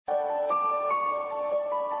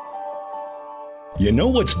You know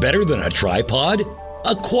what's better than a tripod?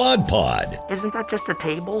 A quad pod. Isn't that just a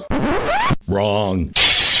table? Wrong.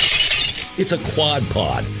 It's a quad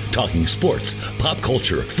pod, talking sports, pop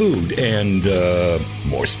culture, food, and,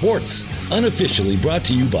 more sports. Unofficially brought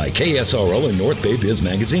to you by KSRO and North Bay Biz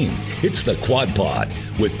Magazine. It's the Quad Pod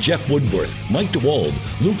with Jeff Woodworth, Mike DeWald,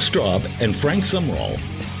 Luke Straub, and Frank Sumrall.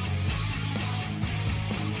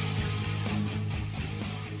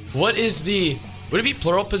 Would it be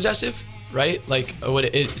plural possessive, right? Like,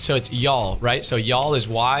 so it's y'all, right? So y'all is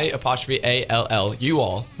Y''ALL, you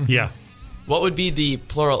all. Yeah. What would be the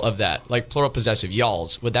plural of that? Like plural possessive,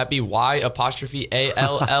 y'alls. Would that be Y''ALL''S,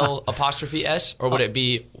 or would it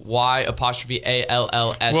be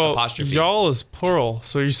Y''ALLS''? Well, y'all is plural,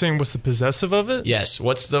 so you're saying what's the possessive of it? Yes.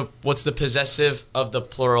 What's the possessive of the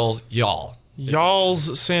plural y'all?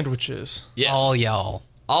 Y'all's sandwiches. Yes. All y'all.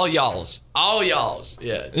 All y'alls. All y'alls.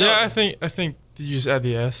 Yeah. No. Yeah, I think you just add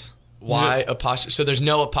the S. So there's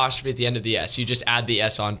no apostrophe at the end of the S. You just add the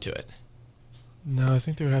S onto it. No, I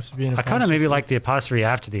think there would have to be an apostrophe. I kind of maybe like the apostrophe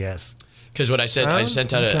after the S. Because what I said, I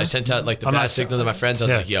sent out like the bad signal to my friends. I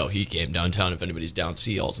was like, "Yo, he came downtown. If anybody's down,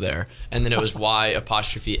 see y'all's there." And then it was Y''ALL''S,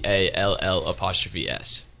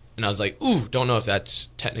 and I was like, "Ooh, don't know if that's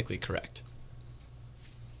technically correct."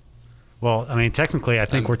 Well, I mean, technically, I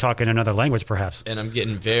think we're talking another language, perhaps. And I'm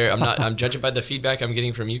judging by the feedback I'm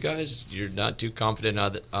getting from you guys. You're not too confident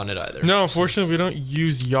on it either. No, unfortunately, we don't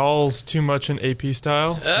use y'alls too much in AP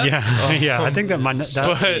style. Yeah. I think that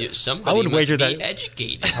somebody I would wager must be that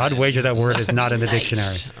educated. I'd wager that word is not in the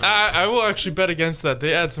dictionary. I will actually bet against that.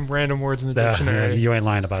 They add some random words in the dictionary. You ain't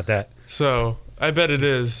lying about that. So I bet it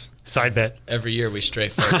is. Side bet. Every year we stray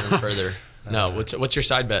further and further. No, what's your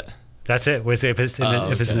side bet? That's it. If it's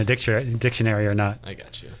in the dictionary or not. I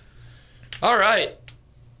got you. All right.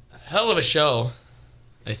 Hell of a show,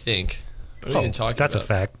 I think. What are we even talking about? That's a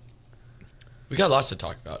fact. We got lots to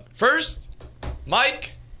talk about. First,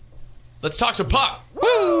 Mike, let's talk some puck.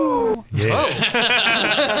 Woo! Yeah.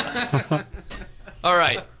 Oh. All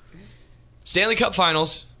right. Stanley Cup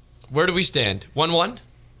Finals. Where do we stand? 1-1?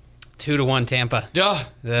 2-1 Tampa. Duh.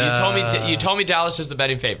 You told me Dallas is the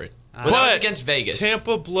betting favorite. Well, that was against Vegas.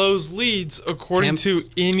 Tampa blows leads according to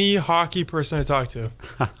any hockey person I talk to.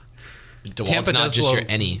 Tampa not just your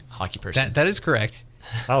any hockey person. That is correct.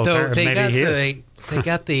 Oh, though they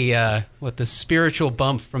got the spiritual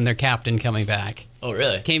bump from their captain coming back. Oh,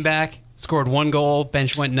 really? Came back, scored 1 goal,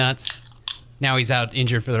 bench went nuts. Now he's out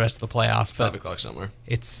injured for the rest of the playoffs. 5 o'clock somewhere.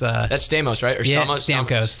 It's that's Stamos, right? Or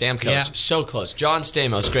Stamkos. Stamkos. Yeah. So close. John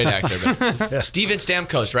Stamos, great actor. But Steven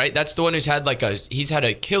Stamkos, right? That's the one who's had he's had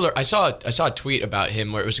a killer. I saw a tweet about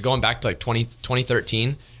him where it was going back to like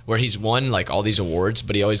 2013, where he's won like all these awards,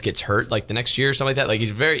 but he always gets hurt like the next year or something like that. Like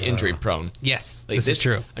he's very injury prone. Yes, like, this is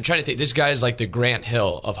true. I'm trying to think. This guy is like the Grant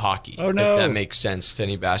Hill of hockey. Oh no, if that makes sense to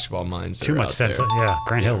any basketball minds. Too much sense. There. Yeah,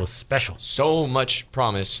 Grant Hill was special. So much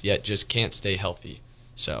promise, yet just can't stay healthy.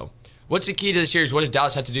 So, what's the key to the series? What does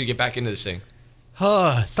Dallas have to do to get back into this thing?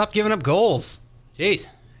 Stop giving up goals. Jeez.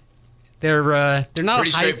 They're not pretty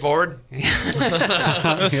straightforward.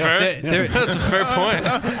 That's fair. That's a fair point.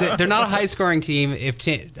 They're not a high-scoring team. If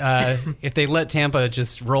they let Tampa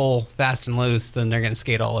just roll fast and loose, then they're going to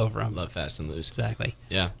skate all over them. Love fast and loose. Exactly.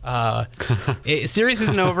 Yeah. Series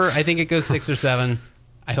isn't over. I think it goes 6 or 7.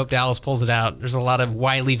 I hope Dallas pulls it out. There's a lot of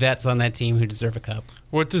wily vets on that team who deserve a cup.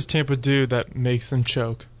 What does Tampa do that makes them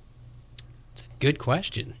choke? It's a good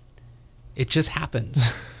question. It just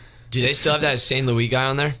happens. Do they still have that St. Louis guy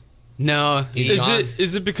on there? No.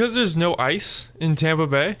 Is it because there's no ice in Tampa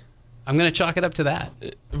Bay? I'm going to chalk it up to that.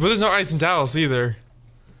 But there's no ice in Dallas either.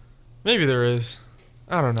 Maybe there is.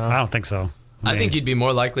 I don't know. I don't think so. I think you'd be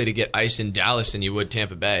more likely to get ice in Dallas than you would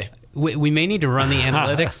Tampa Bay. We may need to run the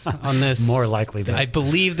analytics on this. More likely than. I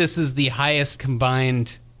believe this is the highest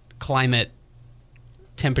combined climate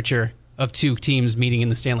temperature of 2 teams meeting in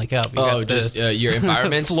the Stanley Cup. Your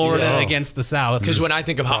environment? Florida against the South. Because when I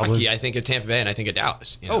think of hockey, I think of Tampa Bay and I think of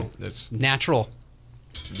Dallas. That's natural.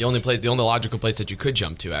 The only logical place that you could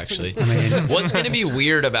jump to, actually. What's going to be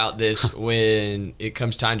weird about this when it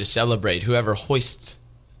comes time to celebrate whoever hoists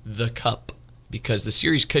the cup? Because the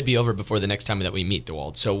series could be over before the next time that we meet,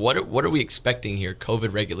 DeWald. So what are we expecting here,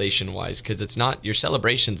 COVID regulation-wise? Because your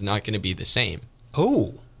celebration's not going to be the same.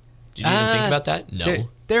 Oh. Did you even think about that? No.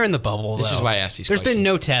 They're in the bubble, This is why I asked these questions. There's been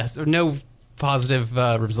no tests or no positive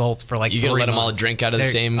results for like 3 months. You're going to let them all drink out of the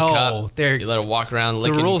same cup? You let them walk around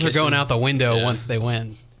licking the rules and are going out the window once they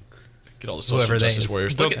win. Get all the social justice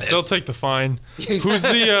warriors. Look at this. They'll take the fine. Who's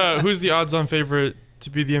the odds-on favorite to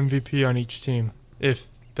be the MVP on each team if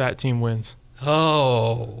that team wins?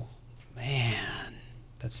 Oh, man.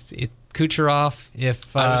 That's it. Kucherov.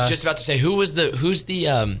 If I was just about to say, who's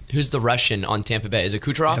the Russian on Tampa Bay? Is it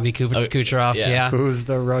Kucherov? That'd be Kucherov. Yeah. Who's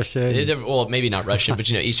the Russian? Well, maybe not Russian, but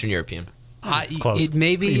Eastern European. Close. It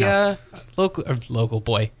may be local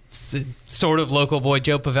boy, sort of local boy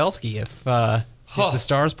Joe Pavelski if the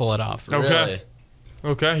Stars pull it off. Okay. Really?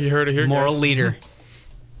 Okay, you heard it here, Moral guys. leader.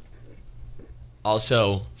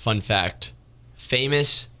 Also, fun fact,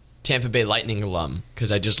 famous Tampa Bay Lightning alum,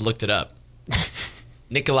 because I just looked it up.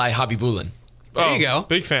 Nikolai Habibulin. There you go.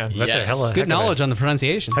 Big fan. That's a hella Good knowledge on the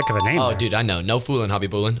pronunciation. heck of a name. Oh, there. dude, I know. No fooling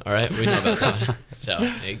Habibulin. All right, we know about that. So,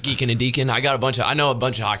 geeking and deacon. I know a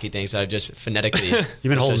bunch of hockey things that I've just phonetically. You've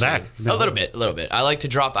been holding back. A little bit. I like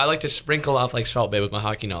to sprinkle off like Salt Bay with my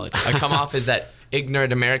hockey knowledge. I come off as that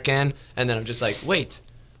ignorant American, and then I'm just like, wait,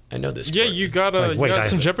 I know this. Yeah, sport. you got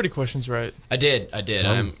some Jeopardy questions right. I did.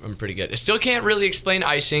 I'm pretty good. I still can't really explain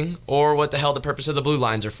icing or what the hell the purpose of the blue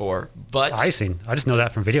lines are for, but Icing. I just know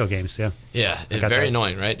that from video games. Yeah. yeah, it's got very that.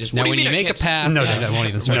 annoying, right? Just Now, what do when you you mean I make a can't pass, No, I won't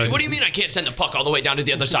even start. What do you mean I can't send the puck all the way down to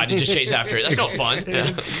the other side and just chase after it? That's no fun.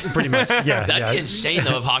 Yeah. Pretty much. Yeah. That'd be insane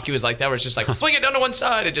though if hockey was like that, where it's just like fling it down to one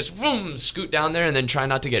side and just boom, scoot down there and then try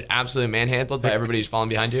not to get absolutely manhandled by everybody who's falling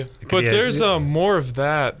behind you. But Yeah. there's more of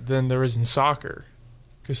that than there is in soccer.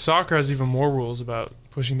 Because soccer has even more rules about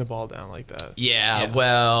pushing the ball down like that. Yeah,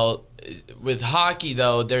 well, with hockey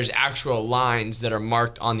though, there's actual lines that are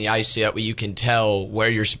marked on the ice so that way you can tell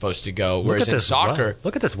where you're supposed to go. Whereas in soccer,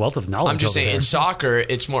 look at this wealth of knowledge. I'm just over saying, there. in soccer,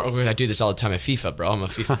 it's more. I do this all the time at FIFA, bro. I'm a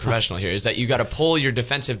FIFA professional here. Is that you got to pull your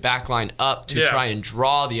defensive back line up to try and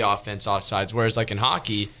draw the offense off sides. Whereas like in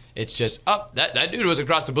hockey, it's just up. That dude was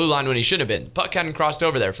across the blue line when he shouldn't have been. Puck hadn't crossed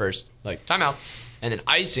over there first. Like timeout. And then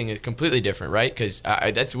icing is completely different, right? Because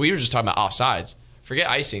we were just talking about offsides. Forget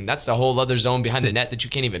icing. That's the whole other zone behind the net that you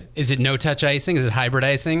can't even. Is it no touch icing? Is it hybrid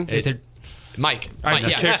icing? Is it? Mike, Ice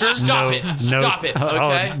yeah, kicker? stop it.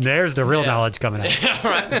 Okay. Oh, there's the real knowledge coming out.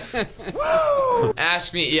 Right.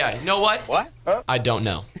 Ask me. Yeah. You know what? What? I don't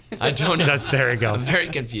know. There you go. I'm very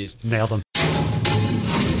confused. Nailed him.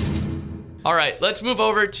 All right, let's move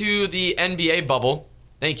over to the NBA bubble.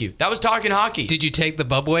 Thank you. That was talking hockey. Did you take the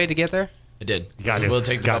bubway to get there? I did. Got it. We'll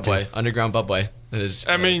take the Got bubway. Underground bubway. That is.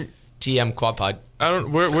 I mean, TM Quad Pod.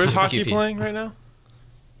 where's hockey Goofy. playing right now?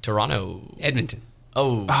 Toronto. Edmonton.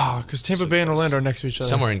 Oh. Oh, because Tampa Bay and Orlando are next to each other.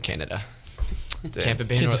 Somewhere in Canada. Damn. Tampa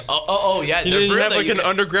Bay. Oh, yeah. You They're didn't have really- like an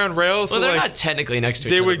underground rail, so Well, they're like not technically next to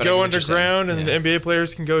each they other. would but I go get what you're saying. underground, and Yeah. the NBA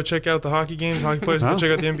players can go check out the hockey games. Hockey players can go check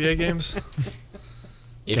out the NBA games.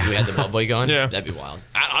 If we had the bubble going, Yeah. that'd be wild.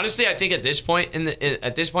 Honestly, I think at this point in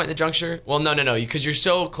the juncture, well, no, because you're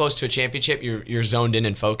so close to a championship, you're zoned in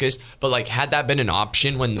and focused. But like, had that been an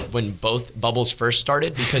option when both bubbles first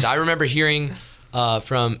started? Because I remember hearing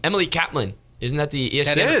from Emily Kaplan. Isn't that the ESPN?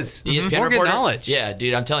 That is. ESPN More good reporter? knowledge. Yeah,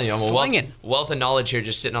 dude, I'm telling you, I'm a Slinging. wealth of knowledge here,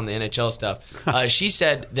 just sitting on the NHL stuff. She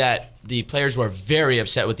said that the players were very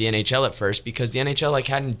upset with the NHL at first because the NHL like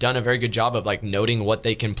hadn't done a very good job of like noting what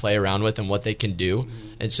they can play around with and what they can do,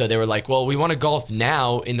 and so they were like, well, we want to golf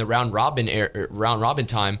now in the round robin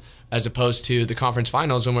time as opposed to the conference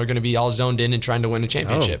finals when we're going to be all zoned in and trying to win a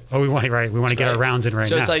championship. We want to get our rounds in right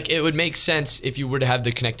so now. it's like it would make sense if you were to have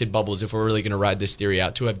the connected bubbles, if we're really going to ride this theory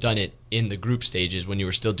out, to have done it in the group stages when you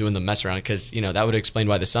were still doing the mess around, because that would explain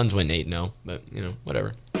why the Suns went 8-0. But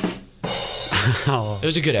whatever. It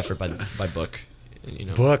was a good effort by Book.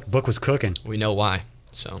 And, Book was cooking. we know why.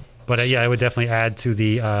 So But yeah, I would definitely add to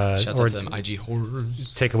the shout or out to them IG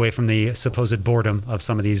horrors. take away from the supposed boredom of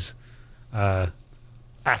some of these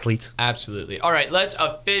athletes. Absolutely. All right, let's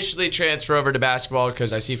officially transfer over to basketball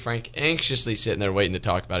because I see Frank anxiously sitting there waiting to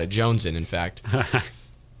talk about it. Jones in fact.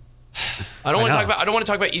 I don't want to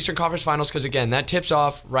talk about Eastern Conference Finals because again, that tips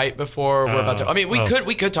off right before we're about to. I mean,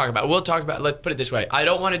 we could talk about. We'll talk about. Let's put it this way. I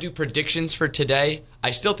don't want to do predictions for today.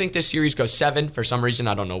 I still think this series goes 7 for some reason.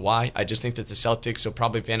 I don't know why. I just think that the Celtics will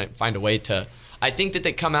probably find a way to. I think that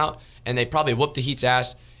they come out and they probably whoop the Heat's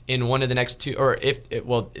ass in one of the next two, or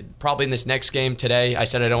probably in this next game today. I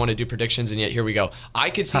said I don't want to do predictions, and yet here we go. I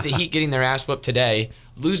could see the Heat getting their ass whooped today,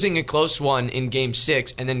 losing a close one in Game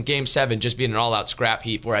 6, and then Game 7 just being an all-out scrap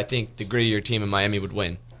heap where I think the grittier team in Miami would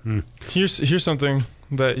win. Here's something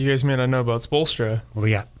that you guys may not know about Spoelstra. What we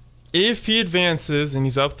got? If he advances and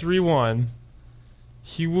he's up 3-1,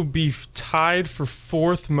 he will be tied for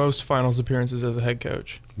 4th most finals appearances as a head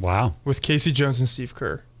coach Wow, with Casey Jones and Steve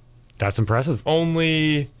Kerr. that's impressive.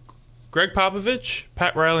 Only Greg Popovich,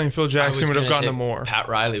 Pat Riley, and Phil Jackson would have gotten to more. Pat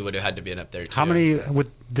Riley would have had to be up there too. How many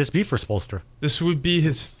would this be for Spoelstra? This would be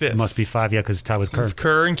his 5th. It must be 5, yeah, because Ty was Kerr. With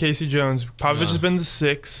Kerr and Casey Jones. Popovich has been to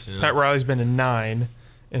 6. Yeah. Pat Riley's been to 9.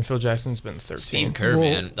 and Phil Jackson's been 13. Steve Kerr,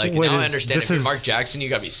 man. Like, now I understand if you're Mark Jackson, you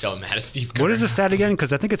got to be so mad at Steve Kerr. What is the stat again?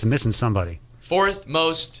 Because I think it's missing somebody. Fourth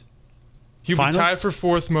most. He'll be tied for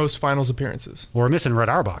fourth most finals appearances. We're missing Red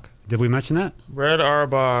Auerbach. Did we mention that? Red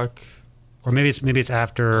Auerbach. Or maybe it's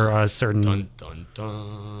after a certain... Dun, dun,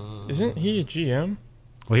 dun. Isn't he a GM?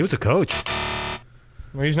 Well, he was a coach.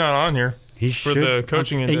 Well, he's not on here. For the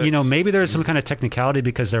coaching index. You know, maybe there's some kind of technicality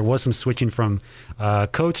because there was some switching from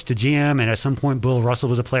coach to GM, and at some point Bill Russell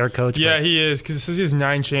was a player coach. Yeah, he is, because it says he has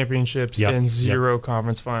 9 championships and 0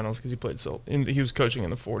 conference finals because he played he was coaching in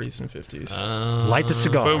the 40s and 50s. Light the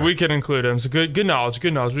cigar. But we could include him. So good knowledge.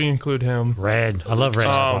 We include him. Red. I love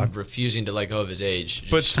Red. Refusing to let go of his age.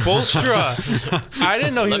 But Spoelstra, I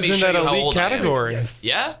didn't know he was in that elite category.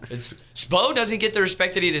 Yeah. Spo doesn't get the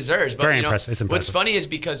respect that he deserves. But, Very impressive. It's impressive. What's funny is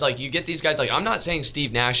because, like, you get these guys, like, I'm not saying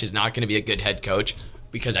Steve Nash is not going to be a good head coach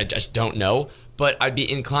because I just don't know. But I'd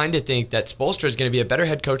be inclined to think that Spoelstra is going to be a better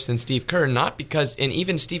head coach than Steve Kerr, not because, and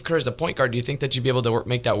even Steve Kerr as a point guard, do you think that you'd be able to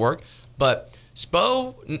make that work? But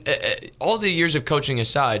Spo, all the years of coaching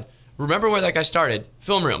aside, remember where that guy started?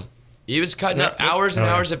 Film room. He was cutting up hours and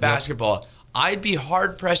hours of basketball. I'd be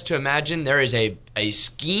hard-pressed to imagine there is a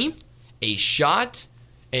scheme, a shot.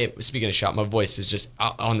 Speaking of shot, my voice is just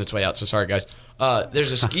on its way out, so sorry, guys.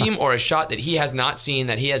 There's a scheme or a shot that he has not seen,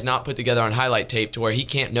 that he has not put together on highlight tape to where he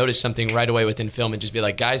can't notice something right away within film and just be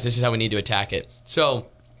like, guys, this is how we need to attack it. So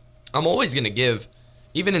I'm always going to give,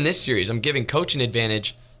 even in this series, I'm giving coach an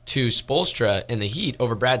advantage to Spoelstra and the Heat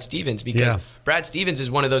over Brad Stevens because Brad Stevens is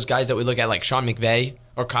one of those guys that we look at like Sean McVay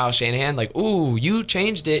or Kyle Shanahan, like, ooh, you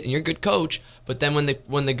changed it and you're a good coach, but then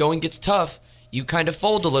when the going gets tough, you kind of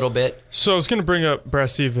fold a little bit. So I was going to bring up Brad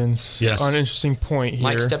Stevens on an interesting point here.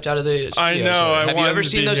 Mike stepped out of the studio. I know. Have you ever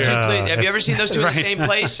seen those two? Have you ever seen those two in the same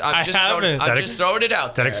place? I'm just throwing it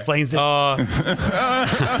out there. That explains it.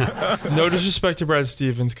 No disrespect to Brad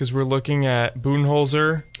Stevens because we're looking at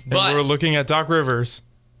Budenholzer and we're looking at Doc Rivers.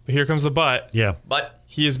 But here comes the but. Yeah. But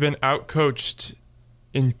he has been outcoached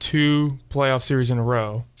in 2 playoff series in a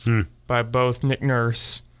row by both Nick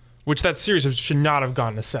Nurse, which that series should not have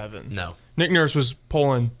gone to 7. No. Nick Nurse was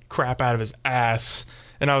pulling crap out of his ass.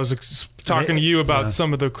 And I was talking to you about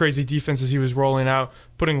some of the crazy defenses he was rolling out,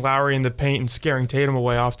 putting Lowry in the paint and scaring Tatum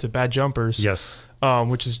away off to bad jumpers. Yes.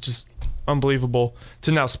 Which is just unbelievable.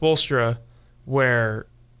 To now Spoelstra, where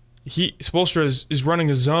Spoelstra is running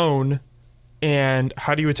a zone, and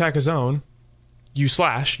how do you attack a zone? You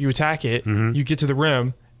attack it, you get to the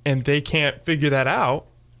rim, and they can't figure that out.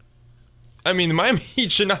 I mean, the Miami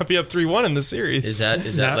Heat should not be up 3-1 in the series. Is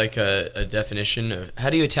that like a definition of how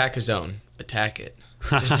do you attack a zone? Attack it.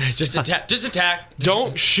 Just attack.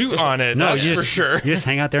 Don't shoot on it. No, for sure. You just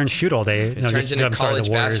hang out there and shoot all day. It turns into college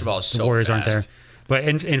basketball so the Warriors fast. Aren't there.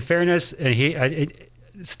 But in fairness, and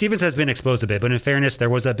Stevens has been exposed a bit. But in fairness, there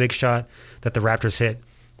was that big shot that the Raptors hit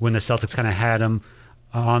when the Celtics kind of had him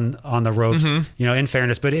on the ropes, in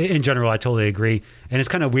fairness. But in general, I totally agree. And it's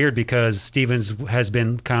kind of weird because Stevens has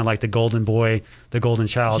been kind of like the golden boy, the golden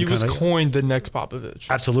child. He was coined the next Popovich.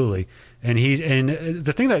 Absolutely. And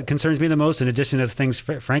the thing that concerns me the most, in addition to the things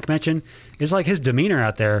Frank mentioned, is like his demeanor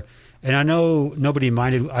out there. And I know nobody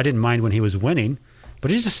minded. I didn't mind when he was winning,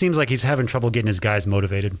 but it just seems like he's having trouble getting his guys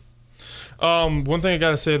motivated. One thing I got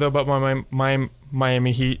to say, though, about my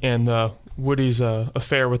Miami Heat and Woody's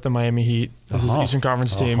affair with the Miami Heat as his Eastern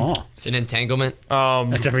Conference team. It's an entanglement.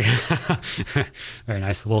 That's very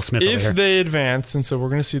nice. Will Smith over here. If they advance, and so we're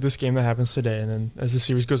going to see this game that happens today, and then as the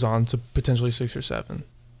series goes on to potentially 6 or 7,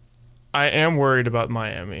 I am worried about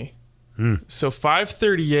Miami. So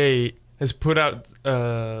 538 has put out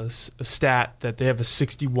a stat that they have a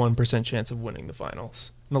 61% chance of winning the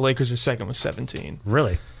finals. And the Lakers are second with 17.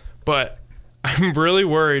 Really? But I'm really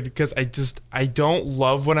worried because I don't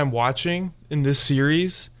love what I'm watching in this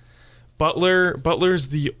series. Butler's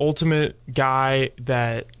the ultimate guy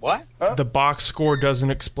that the box score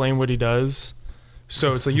doesn't explain what he does.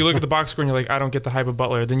 So it's like you look at the box score and you're like, I don't get the hype of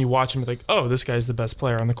Butler. Then you watch him and you're like, oh, this guy's the best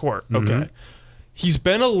player on the court. Okay. He's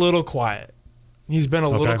been a little quiet. He's been a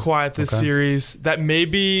little quiet this series. That may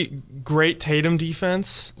be great Tatum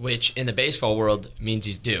defense. Which in the baseball world means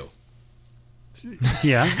he's due.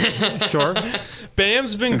 Yeah, sure.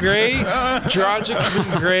 Bam's been great. Dragic's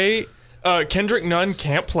been great. Kendrick Nunn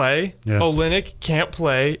can't play. Yeah. Olynyk can't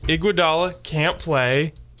play. Iguodala can't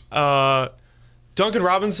play. Duncan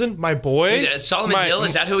Robinson, my boy. Solomon Hill,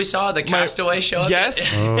 is that who we saw? The Castaway show?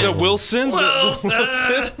 Yes. The Wilson.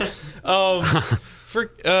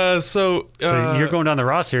 So you're going down the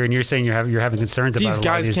roster and you're saying you're having concerns about these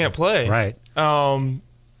guys can't play. Right.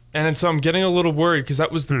 And so I'm getting a little worried because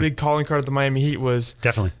that was the big calling card of the Miami Heat was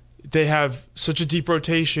definitely they have such a deep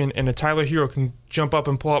rotation, and a Tyler Hero can jump up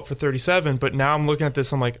and pull up for 37. But now I'm looking at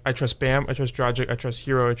this, I'm like, I trust Bam, I trust Dragic, I trust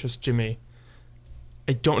Hero, I trust Jimmy.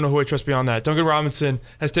 I don't know who I trust beyond that. Duncan Robinson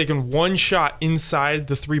has taken one shot inside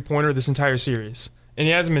the three-pointer this entire series, and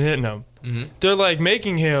he hasn't been hitting them. Mm-hmm. They're like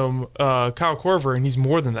making him Kyle Korver, and he's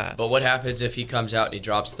more than that. But what happens if he comes out and he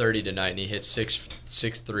drops 30 tonight and he hits six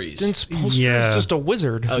threes? Then Spoelstra is just a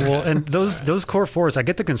wizard. Okay. Well, and those core fours, I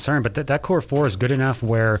get the concern, but that core four is good enough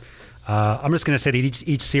where I'm just going to say that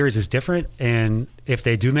each series is different, and if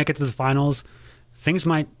they do make it to the finals, things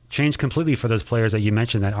might change completely for those players that you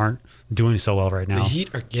mentioned that aren't doing so well right now. The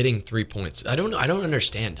Heat are getting 3 points. I don't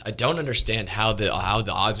understand. I don't understand how the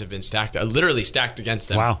odds have been stacked. Literally stacked against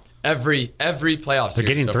them. Wow. Every playoff series. They're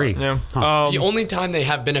getting so three. far. Yeah. Huh. The only time they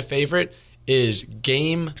have been a favorite is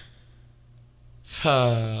game.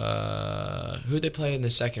 Who they play in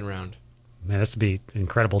the second round? Man, this would be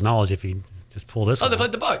incredible knowledge if you just pull this. Oh, one they out.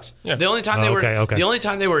 played the Bucks. Yeah. The only time the only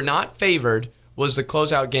time they were not favored was the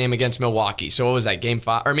closeout game against Milwaukee. So what was that, game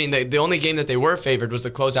 5? I mean, the only game that they were favored was the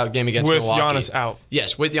closeout game against Milwaukee. With Giannis out.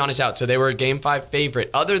 Yes, with Giannis out. So they were a game 5 favorite.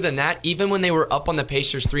 Other than that, even when they were up on the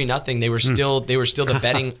Pacers 3-0, they were still the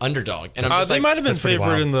betting underdog. And I'm just they might have been that's pretty favored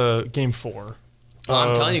wild. in the game 4. Well,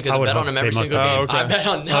 I'm telling you because I I would bet on hope them every they must single have. game. Oh, okay. I bet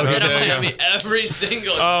on Miami every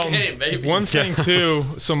single game, baby. One thing, too,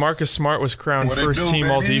 so Marcus Smart was crowned first team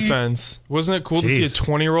all defense. Wasn't it cool to see a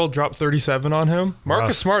 20-year-old drop 37 on him?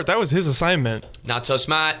 Marcus Smart, that was his assignment. Not so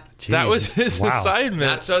smart. That was his assignment.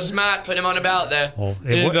 Not so smart. Put him on a ballot there. Well,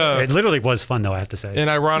 And, it literally was fun, though, I have to say.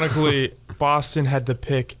 And ironically, Boston had the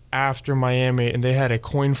pick after Miami, and they had a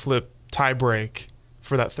coin flip tie break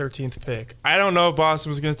for that 13th pick. I don't know if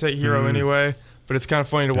Boston was going to take Hero anyway, but it's kind of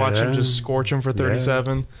funny to watch him just scorch him for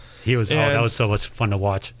 37. He was. And that was so much fun to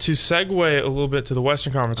watch. To segue a little bit to the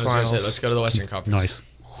Western Conference I was going to Finals, say, let's go to the Western Conference. Nice.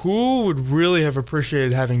 who would really have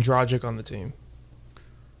appreciated having Dragic on the team?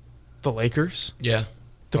 The Lakers? Yeah.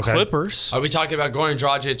 The Okay. Clippers? Are we talking about Goran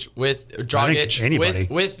Dragic anybody.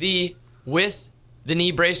 with the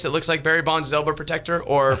knee brace that looks like Barry Bonds' elbow protector,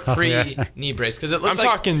 or pre-knee brace? Because it looks I'm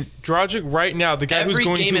like talking Dragic right now, the guy who's every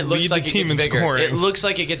going game to it lead looks the like it team gets in bigger. scoring. It looks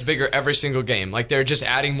like it gets bigger every single game. Like they're just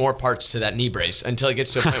adding more parts to that knee brace until it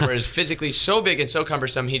gets to a point where it's physically so big and so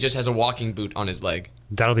cumbersome he just has a walking boot on his leg.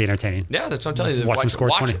 That'll be entertaining. Yeah, that's what I'm telling you. Watch him score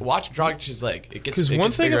 20. Watch Dragic's leg. It gets Because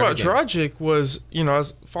one thing bigger about every game. Dragic was, I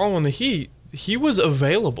was following the Heat, he was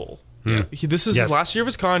available. Yeah. This is Yes. his last year of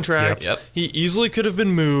his contract. Yep. He easily could have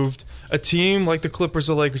been moved. A team like the Clippers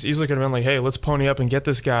or Lakers easily could have been like, hey, let's pony up and get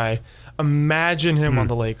this guy. Imagine him on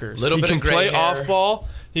the Lakers. Little he bit can of gray play hair. off ball.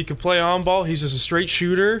 He can play on ball. He's just a straight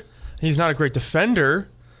shooter. He's not a great defender.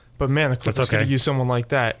 But, man, the Clippers could have used someone like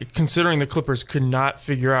that, considering the Clippers could not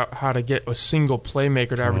figure out how to get a single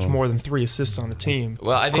playmaker to average more than 3 assists on a team.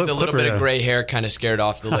 Well, I think the little bit Clipper, of gray hair kind of scared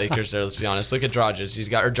off the Lakers there, let's be honest. Look at Dragic.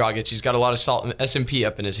 He's got a lot of salt S&P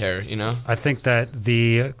up in his hair, you know? I think that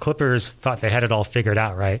the Clippers thought they had it all figured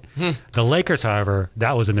out, right? The Lakers, however,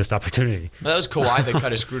 that was a missed opportunity. Well, that was Kawhi that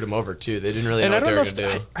kind of screwed him over, too. They didn't really know And I what they don't were know going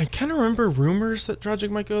to if do. I kind of remember rumors that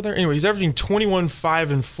Dragic might go there. Anyway, he's averaging 21,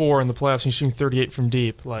 5, and 4 in the playoffs. He's shooting 38 from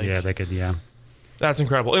deep. Yeah, they could, That's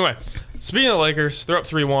incredible. Anyway, speaking of the Lakers, they're up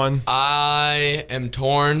 3-1. I am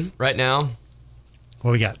torn right now.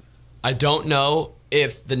 What we got? I don't know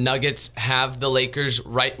if the Nuggets have the Lakers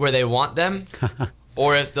right where they want them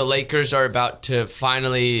or if the Lakers are about to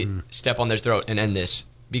finally step on their throat and end this.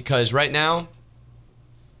 Because right now,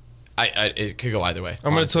 it could go either way.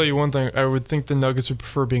 I'm going to tell you one thing. I would think the Nuggets would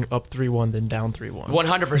prefer being up 3-1 than down 3-1.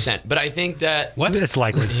 100%. But I think that... What? It's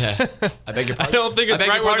likely. Yeah. I beg your I pardon. don't think it's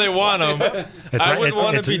right where they want them. I wouldn't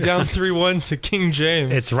want to be down 3-1 to King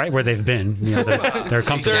James. It's right where they've been. They're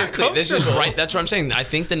comfortable. Exactly. This is right. That's what I'm saying. I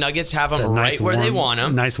think the Nuggets have them right where they want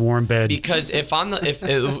them. Nice warm bed. Because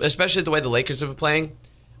especially the way the Lakers have been playing,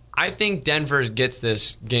 I think Denver gets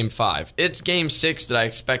this game 5. It's game 6 that I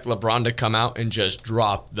expect LeBron to come out and just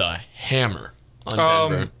drop the hammer on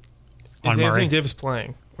Denver. Is on Anthony Murray. Davis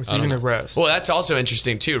playing? Or is I he don't going to know. rest? Well, that's also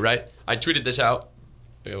interesting too, right? I tweeted this out.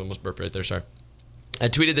 I almost burped right there. Sorry. I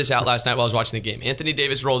tweeted this out last night while I was watching the game. Anthony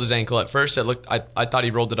Davis rolled his ankle at first. I thought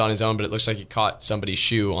he rolled it on his own, but it looks like he caught somebody's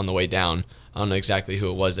shoe on the way down. I don't know exactly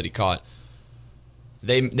who it was that he caught.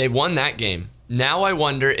 They won that game. Now I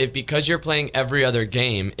wonder if because you're playing every other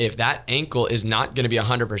game, if that ankle is not going to be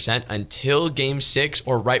 100% until Game 6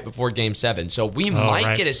 or right before Game 7. So we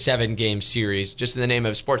might get a 7-game series just in the name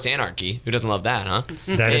of sports anarchy. Who doesn't love that, huh?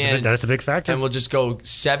 That is a big factor. And we'll just go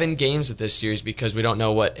 7 games with this series because we don't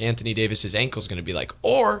know what Anthony Davis's ankle is going to be like.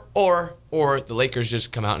 Or the Lakers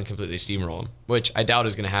just come out and completely steamroll him, which I doubt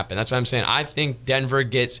is going to happen. That's what I'm saying. I think Denver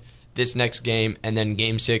gets this next game, and then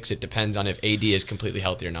game 6, it depends on if AD is completely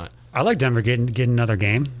healthy or not. I like Denver getting another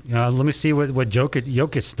game. Let me see what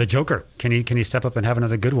Jokic, the Joker, can he step up and have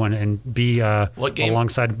another good one and be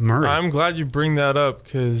alongside Murray? I'm glad you bring that up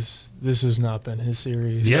because this has not been his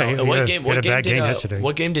series. Yeah, What game yesterday.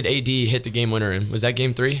 What game did AD hit the game winner in? Was that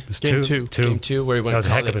game 3? It was game two. Game 2 where he went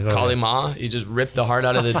Kali Ma. He just ripped the heart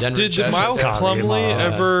out of the Denver Did chest. Miles Plumlee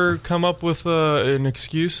ever come up with an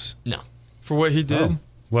excuse? No. For what he did?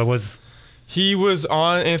 What was... He was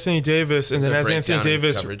on Anthony Davis, and then as Anthony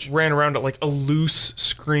Davis ran around at like a loose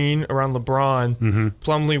screen around LeBron,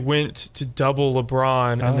 Plumlee went to double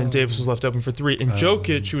LeBron, and then Davis was left open for 3. And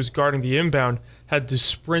Jokic, who was guarding the inbound, had to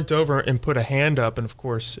sprint over and put a hand up, and of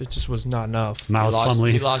course, it just was not enough. He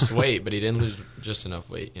lost weight, but he didn't lose just enough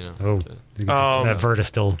weight. That vert is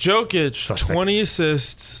still Jokic, suspect. 20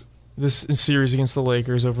 assists this series against the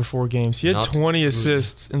Lakers over 4 games. He had 20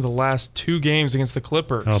 assists in the last 2 games against the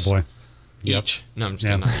Clippers. Oh, boy. Each. No, I'm just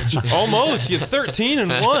kidding. Not each. Almost. You had 13 and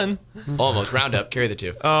 1. Almost. Round up. Carry the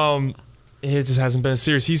 2. It just hasn't been a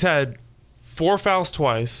series. He's had 4 fouls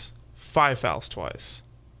twice, 5 fouls twice.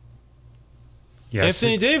 Yes.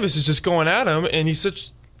 Anthony Davis is just going at him, and he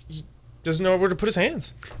doesn't know where to put his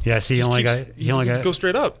hands. Yeah, see, he only got go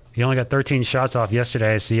straight up. He only got 13 shots off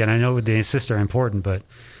yesterday. I see, and I know the assists are important, but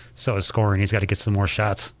so is scoring. He's got to get some more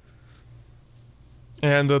shots.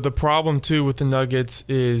 And the problem too with the Nuggets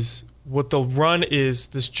is what they'll run is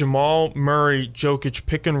this Jamal Murray Jokic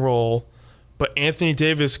pick and roll, but Anthony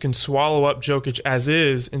Davis can swallow up Jokic as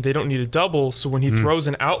is, and they don't need a double. So when he throws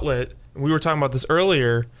an outlet, and we were talking about this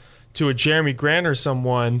earlier, to a Jeremy Grant or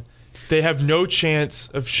someone, they have no chance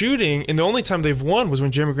of shooting. And the only time they've won was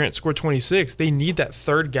when Jeremy Grant scored 26. They need that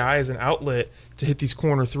third guy as an outlet to hit these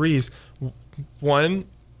corner threes. One,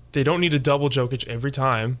 they don't need to double Jokic every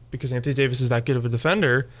time because Anthony Davis is that good of a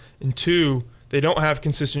defender. And 2, they don't have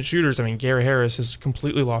consistent shooters. I mean, Gary Harris has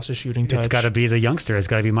completely lost his shooting touch. It's got to be the youngster. It's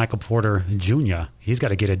got to be Michael Porter Jr. He's got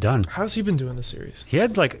to get it done. How's he been doing this series? He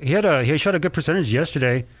shot a good percentage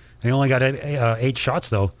yesterday. He only got 8 shots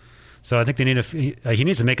though. So I think they need he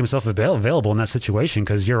needs to make himself available in that situation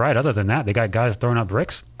because you're right. Other than that, they got guys throwing up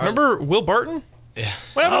bricks. Remember Will Barton? Yeah.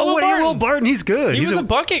 What happened to Will Barton? He's good. He was a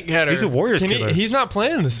bucket getter. He's a Warriors killer. He's not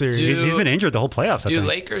playing in the series. He's been injured the whole playoffs. Do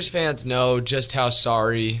Lakers fans know just how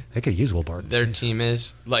sorry they could use Will Barton? Their team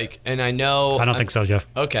is? And I know... I don't think so, Jeff.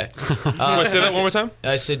 Okay. Say that one more time?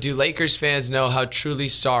 I said, do Lakers fans know how truly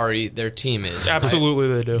sorry their team is? Absolutely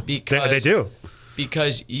they do. They do.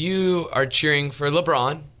 Because you are cheering for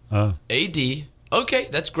LeBron, AD... Okay,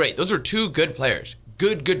 that's great. Those are 2 good players.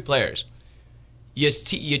 Good players. You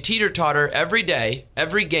teeter-totter every day,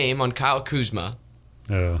 every game on Kyle Kuzma.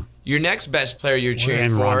 Your next best player you're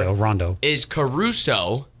cheering for Rondo. is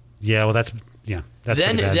Caruso. Yeah, well, that's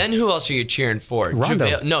Then who else are you cheering for? Rondo.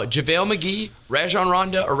 JaVale McGee, Rajon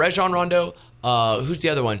Rondo. Who's the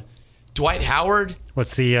other one? Dwight Howard.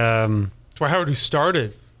 What's the... Dwight Howard who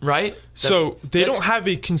started. Right? So they don't have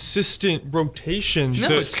a consistent rotation. No,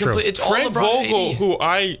 it's complete. It's all Frank LeBron Vogel, AD. who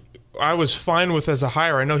I was fine with as a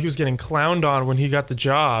hire. I know he was getting clowned on when he got the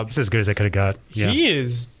job. It's as good as they could have got. Yeah. He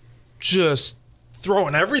is just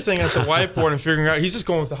throwing everything at the whiteboard and figuring out. He's just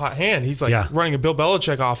going with the hot hand. He's like running a Bill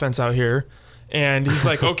Belichick offense out here. And he's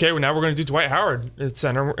like, okay, well, now we're going to do Dwight Howard at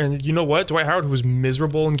center. And you know what? Dwight Howard, who was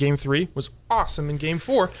miserable in Game 3, was awesome in Game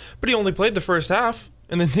 4. But he only played the first half.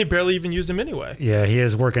 And then they barely even used him anyway. Yeah, he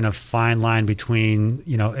is working a fine line between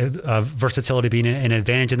versatility being an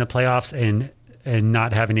advantage in the playoffs and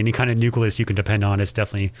not having any kind of nucleus you can depend on. It's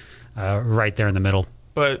definitely right there in the middle.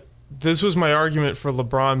 But this was my argument for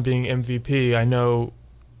LeBron being MVP. I know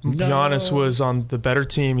Giannis was on the better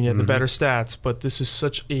team and he had the better stats, but this is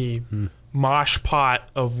such a mosh pot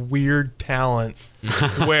of weird talent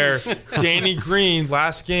where Danny Green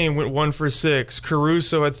last game went 1 for 6.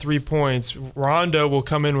 Caruso had 3 points. Rondo will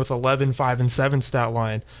come in with 11, 5, and 7 stat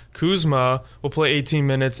line. Kuzma will play 18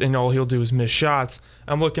 minutes and all he'll do is miss shots.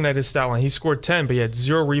 I'm looking at his stat line. He scored 10, but he had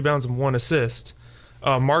 0 rebounds and 1 assist.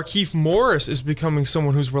 Markieff Morris is becoming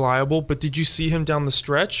someone who's reliable, but did you see him down the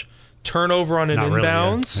stretch? Turnover on an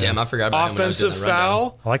inbounds. I forgot about offensive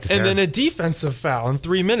foul, I like this and hair. then a defensive foul in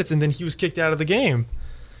 3 minutes, and then he was kicked out of the game.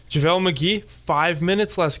 JaVale McGee, 5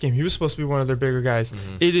 minutes last game. He was supposed to be one of their bigger guys.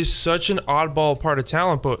 It is such an oddball part of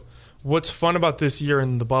talent, but what's fun about this year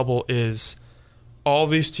in the bubble is all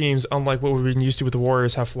these teams, unlike what we've been used to with the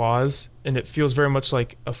Warriors, have flaws, and it feels very much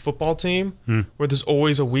like a football team where there's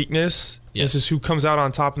always a weakness. This is who comes out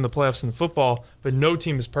on top in the playoffs in football, but no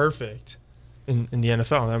team is perfect in the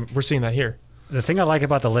NFL. And we're seeing that here. The thing I like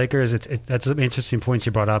about the Lakers, that's some interesting points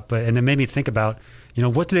you brought up, and it made me think about,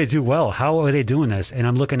 what do they do well? How are they doing this? And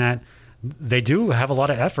I'm looking at they do have a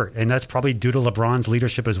lot of effort, and that's probably due to LeBron's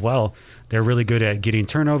leadership as well. They're really good at getting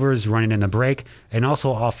turnovers, running in the break, and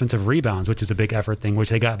also offensive rebounds, which is a big effort thing, which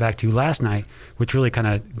they got back to last night, which really kind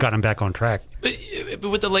of got them back on track. But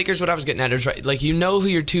with the Lakers, what I was getting at is, right, like, you know who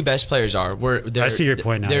your two best players are. I see your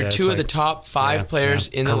point now. They're two of the top 5 players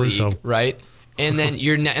in the Caruso. league, right? And then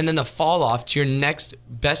and then the fall off to your next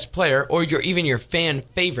best player, or even your fan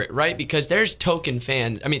favorite, right? Because there's token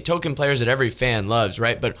players that every fan loves,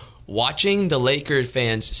 right? But watching the Lakers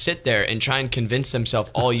fans sit there and try and convince themselves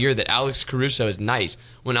all year that Alex Caruso is nice,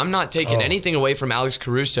 when I'm not taking anything away from Alex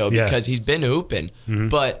Caruso because he's been hooping,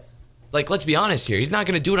 but like, let's be honest here, he's not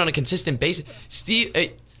going to do it on a consistent basis. Steve,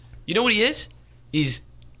 you know what he is?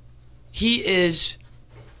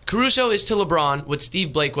 Caruso is to LeBron what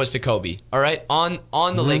Steve Blake was to Kobe, all right, on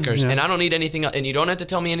the Lakers. And I don't need anything else, and you don't have to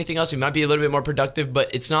tell me anything else. He might be a little bit more productive,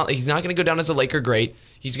 but he's not going to go down as a Laker great.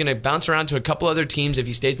 He's going to bounce around to a couple other teams if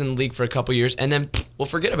he stays in the league for a couple years, and then we'll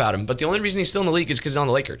forget about him. But the only reason he's still in the league is because he's on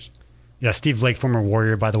the Lakers. Yeah, Steve Blake, former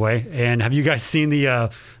Warrior, by the way. And have you guys seen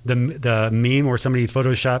the meme where somebody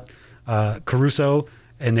photoshopped Caruso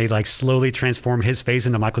and they like slowly transform his face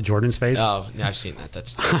into Michael Jordan's face? Oh, yeah, I've seen that.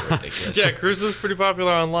 That's ridiculous. Yeah, Caruso's pretty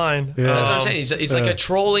popular online. Yeah. That's what I'm saying. He's like a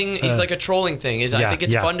trolling. He's like a trolling thing. I think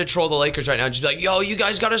it's fun to troll the Lakers right now. Just be like, yo, you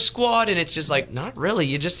guys got a squad, and it's just like, not really.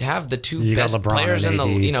 You just have the two best players in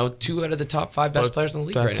the 2 out of the top 5 best players in the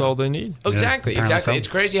league right now. That's all they need. Exactly. It's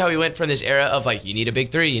crazy how we went from this era of like, you need a big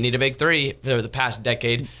three for the past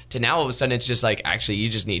decade to now all of a sudden it's just like, actually you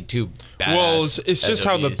just need 2 badass. Well, it's just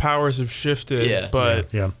how the powers have shifted. Yeah.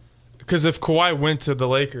 But Yeah. because if Kawhi went to the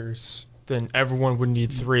Lakers, then everyone would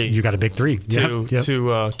need 3. You got a big 3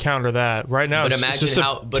 to counter that. Right now, But it's imagine just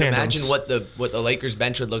imagine what the Lakers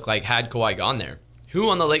bench would look like had Kawhi gone there. Who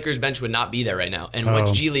on the Lakers bench would not be there right now, and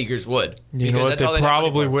which G Leaguers would? You know what? They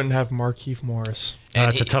probably wouldn't have Markieff Morris.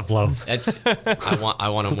 That's a tough blow. I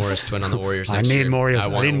want a Morris twin on the Warriors next year. I need Morris. I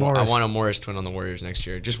want a Morris twin on the Warriors next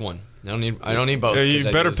year. Just one. I don't need both. Yeah, you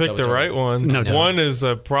better pick the right one. No. One is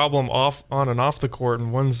a problem on and off the court,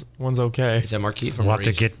 and one's okay. Is that Marquise or We'll have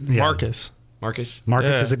Maurice? to get Marcus. Marcus?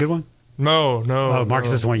 Marcus is a good one. No. Oh,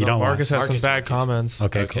 Marcus is the one you don't want. Marcus has some bad comments.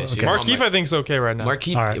 Okay. Okay, Cool. so Okay. Markieff, I think, is okay right now.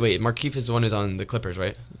 Marquise. All right. Wait, Marquise is the one who's on the Clippers,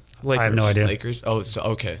 right? Lakers. I have no idea. Lakers. Oh, so,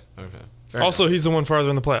 okay. Fair Also, enough. he's the one farther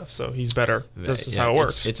in the playoffs, so he's better. That's just how it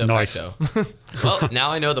works. It's a Nice. facto. Well, now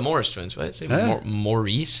I know the Morris twins. What? Say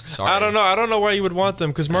Maurice? Sorry. I don't know why you would want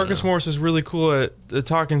them, because Marcus Morris is really cool at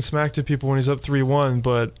talking smack to people when he's up 3-1,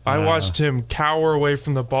 but I watched him cower away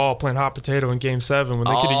from the ball playing hot potato in Game 7 when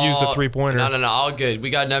they could have used a 3-pointer. No, all good.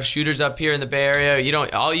 We got enough shooters up here in the Bay Area.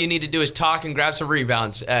 All you need to do is talk and grab some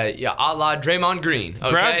rebounds. A la Draymond Green.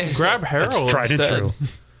 Okay? Grab Harold That's tried instead. and true.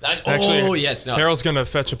 Actually, yes. No. Harold's going to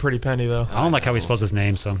fetch a pretty penny, though. I don't like how he spells his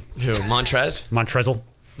name, so. Who? Montrezl?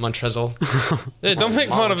 Hey, don't make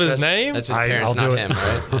fun of his name. That's his parents, I'll do not it.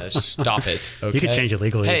 him, right? Stop it. Okay? You can change it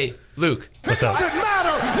legally. Hey, Luke. What's up?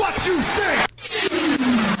 matter what you think.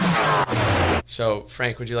 So,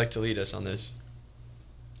 Frank, would you like to lead us on this?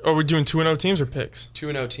 Are we doing 2-0 teams or picks?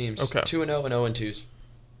 2-0 teams. Okay. 2-0 and 0-2s.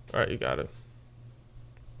 All right, you got it.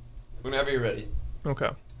 Whenever you're ready. Okay.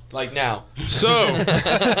 Like now. So,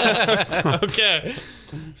 okay.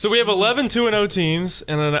 So we have 11 2-0 teams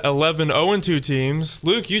and an 11 0-2 teams.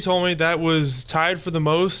 Luke, you told me that was tied for the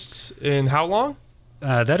most in how long?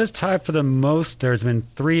 That is tied for the most. There's been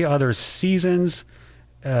 3 other seasons.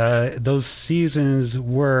 Those seasons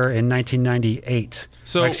were in 1998.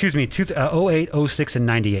 So, excuse me, 08, 06, and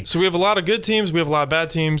 98. So we have a lot of good teams, we have a lot of bad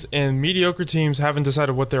teams, and mediocre teams haven't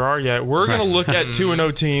decided what there are yet. We're going to look at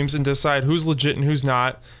 2-0 teams and decide who's legit and who's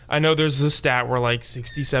not. I know there's this stat where like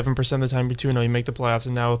 67% of the time you're 2-0, you make the playoffs,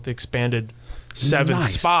 and now with the expanded 7th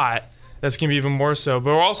spot, that's going to be even more so.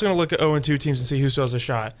 But we're also going to look at 0-2 teams and see who still has a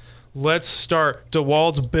shot. Let's start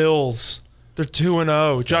DeWald's Bills. They're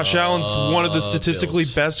 2-0. Josh Allen's one of the statistically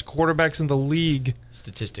best quarterbacks in the league.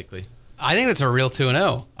 Statistically. I think that's a real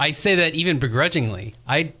 2-0. I say that even begrudgingly.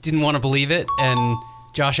 I didn't want to believe it, and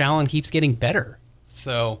Josh Allen keeps getting better.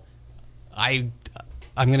 So I'm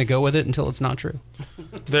going to go with it until it's not true.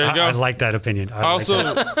 There you go. I like that opinion.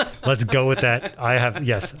 Let's go with that.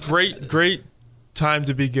 Yes. Great time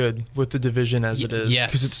to be good with the division as it is. Yes.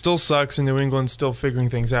 Because it still sucks and New England's still figuring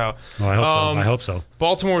things out. Well, I hope so.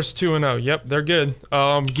 Baltimore's 2-0. Yep, they're good.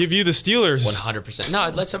 Give you the Steelers. 100%. No,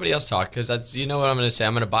 let somebody else talk, because that's, you know what I'm going to say.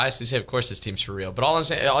 I'm going to biasly say, of course, this team's for real. But all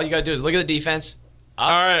you got to do is look at the defense.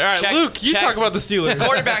 All right. Check, Luke, you check. talk about the Steelers.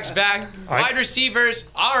 Quarterback's back. Wide receivers.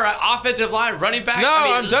 All right. Offensive line. Running back. No,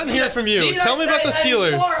 I'm done hearing from you. Tell me about the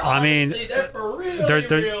Steelers. I mean, they're for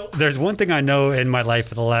real. there's one thing I know in my life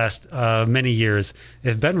for the last many years.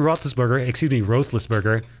 If Ben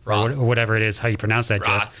Roethlisberger, or whatever it is, how you pronounce that,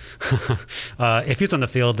 Jeff, if he's on the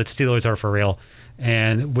field, the Steelers are for real.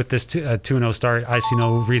 And with this 2-0 start, I see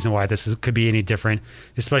no reason why could be any different,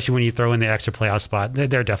 especially when you throw in the extra playoff spot.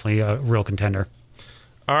 They're definitely a real contender.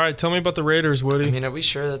 All right, tell me about the Raiders, Woody. I mean, are we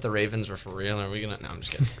sure that the Ravens were for real? Are we gonna? No, I'm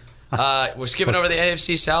just kidding. We're skipping over the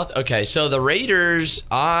AFC South. Okay, so the Raiders,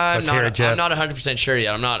 I'm not 100% sure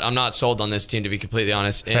yet. I'm not sold on this team, to be completely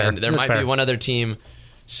honest. And there might be one other team.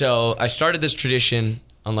 So I started this tradition,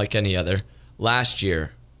 unlike any other, last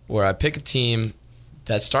year, where I pick a team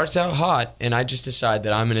that starts out hot, and I just decide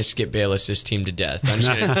that I'm going to Skip Bayless' team to death. I'm just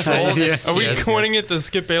going to troll this. Are we coining it the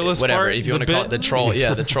Skip Bayless Whatever, part? if you want to call it the troll.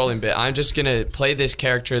 Yeah, the trolling bit. I'm just going to play this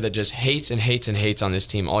character that just hates and hates and hates on this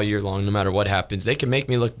team all year long, no matter what happens. They can make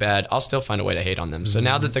me look bad. I'll still find a way to hate on them. So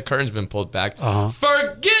now that the curtain's been pulled back,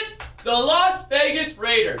 forget the Las Vegas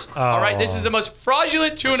Raiders. All right, this is the most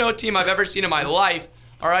fraudulent 2-0 team I've ever seen in my life.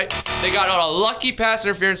 All right, they got a lucky pass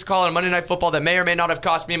interference call on Monday Night Football that may or may not have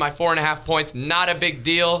cost me my 4.5 points. Not a big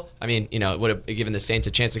deal. I mean, it would have given the Saints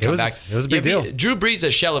a chance to come back. It was a big deal. Drew Brees is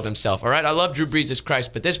a shell of himself. All right, I love Drew Brees as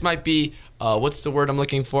Christ, but this might be what's the word I'm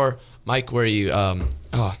looking for, Mike? Where are you?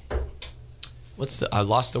 I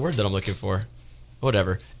lost the word that I'm looking for.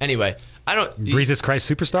 Whatever. Anyway. Brees is Christ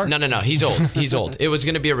superstar? No. He's old. He's old. It was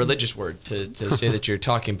going to be a religious word to say that you're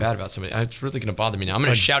talking bad about somebody. It's really going to bother me now. I'm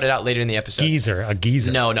going to shout it out later in the episode. A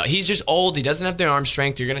geezer. No. He's just old. He doesn't have the arm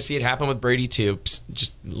strength. You're going to see it happen with Brady too. Psst,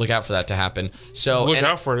 just look out for that to happen. So look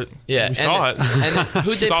out for it. Yeah, we saw it. And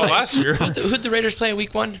who'd they saw play? It last year. Who'd the Raiders play in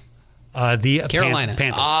Week 1? The Carolina.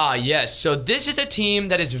 Panthers. Yes. So this is a team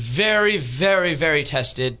that is very, very, very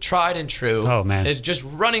tested, tried and true. Oh, man. Is just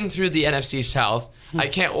running through the NFC South. I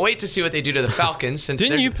can't wait to see what they do to the Falcons.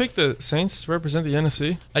 Didn't you pick the Saints to represent the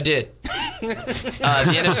NFC? I did. The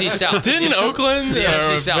NFC South. Didn't Oakland the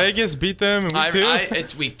NFC or South. Vegas beat them in Week 2?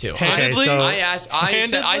 It's Week 2. Handedly?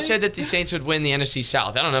 I said that the Saints would win the NFC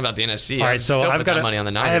South. I don't know about the NFC. All right, so still I've put got that money on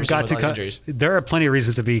the Niners. I have got with all the injuries. There are plenty of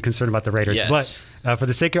reasons to be concerned about the Raiders, Yes. but for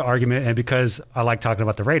the sake of argument and because I like talking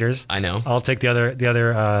about the Raiders, I know. I'll take the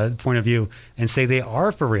other point of view and say they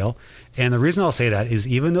are for real. And the reason I'll say that is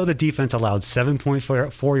even though the defense allowed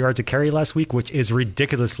 7.4 yards a carry last week, which is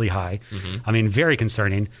ridiculously high, I mean, very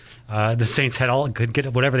concerning. The Saints could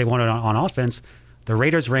get whatever they wanted on offense. The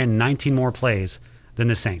Raiders ran 19 more plays than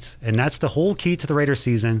the Saints. And that's the whole key to the Raiders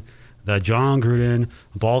season. The John Gruden,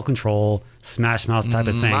 ball control, smash mouth type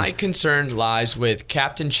of thing. My concern lies with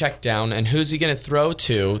Captain Checkdown and who's he going to throw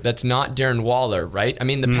to that's not Darren Waller, right? I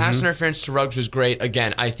mean, the pass interference to Ruggs was great.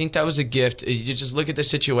 Again, I think that was a gift. You just look at the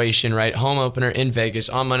situation, right? Home opener in Vegas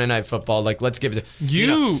on Monday Night Football. Like, let's give it.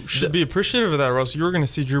 You should be appreciative of that, or else you were going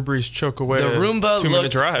to see Drew Brees choke away the Roomba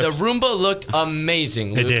 2-minute drive. The Roomba looked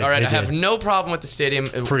amazing, Luke. Did, all right, I have no problem with the stadium.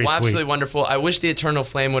 Pretty absolutely sweet. wonderful. I wish the Eternal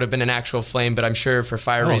Flame would have been an actual flame, but I'm sure for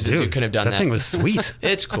fire reasons you couldn't have done that. That thing was sweet.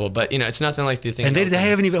 It's cool, but it's nothing like the thing. And they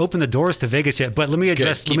haven't even opened the doors to Vegas yet. But let me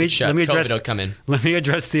address. Keep it shut. Let me address. COVID will come in. Let me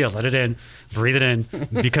address the. Let it in. Breathe it in.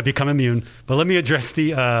 Become immune. But let me address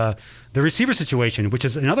the receiver situation, which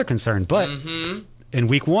is another concern. But in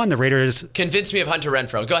Week 1, the Raiders convince me of Hunter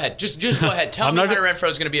Renfrow. Go ahead. Just go ahead. Tell me Hunter Renfrow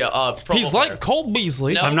is going to be a Pro Bowl He's player. like Cole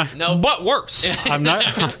Beasley. No. But worse. I'm not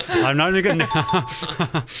even going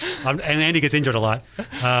to. And Andy gets injured a lot.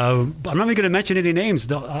 I'm not even going to mention any names.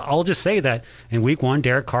 I'll just say that in Week 1,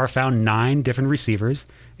 Derek Carr found 9 different receivers.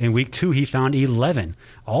 In Week 2, he found 11.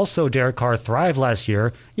 Also, Derek Carr thrived last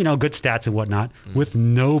year, good stats and whatnot, with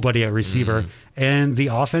nobody at receiver. And the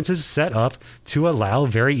offense is set up to allow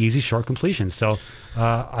very easy short completions. So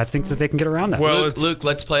I think that they can get around that. Well, Luke,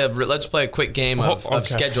 let's play a quick game of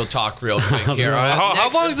schedule talk real quick here. All right? How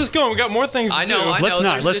long is this going? We got more things to do. I know.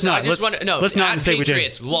 Let's not At say we did.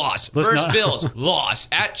 Patriots, loss. Versus Bills, loss.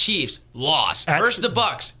 At Chiefs, loss. Versus the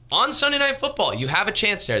Bucks. On Sunday Night Football, you have a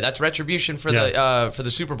chance there. That's retribution for the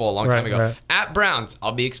Super Bowl a long time ago. Right. At Browns,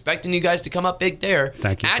 I'll be expecting you guys to come up big there.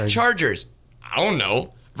 Thank you. At Chargers, I don't know.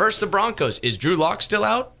 Versus the Broncos, is Drew Lock still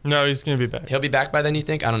out? No, he's going to be back. He'll be back by then, you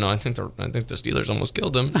think? I don't know. I think the Steelers almost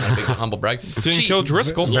killed him. Not a big humble brag. Didn't kill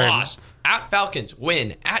Driscoll. Loss. At Falcons,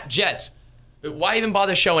 win. At Jets, why even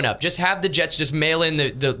bother showing up? Just have the Jets just mail in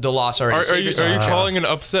the loss already. Are you calling an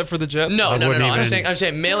upset for the Jets? No. I'm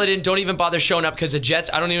saying mail it in. Don't even bother showing up because the Jets,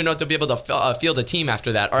 I don't even know if they'll be able to field a team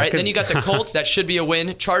after that. All right, then you got the Colts. That should be a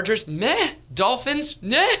win. Chargers, meh. Dolphins,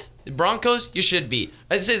 meh. Broncos, you should beat.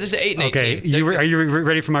 I say this is an 8-8 team. Are you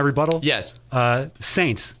ready for my rebuttal? Yes.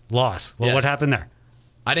 Saints, loss. Well, Yes. what happened there?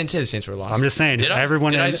 I didn't say the Saints were lost. I'm just saying. Did I?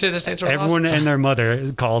 Everyone Did I say the Saints were lost? Everyone and their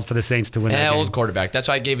mother called for the Saints to win that game. Old quarterback. That's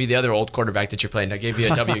why I gave you the other old quarterback that you're playing. I gave you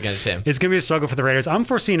a W against him. It's going to be a struggle for the Raiders. I'm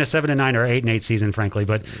foreseeing a 7-9 or 8-8 season, frankly,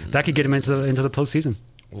 but that could get them into the postseason.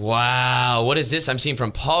 Wow. What is this I'm seeing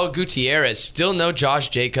from Paul Gutierrez? Still no Josh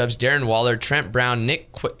Jacobs, Darren Waller, Trent Brown, Nick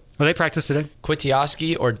Well, they practiced today.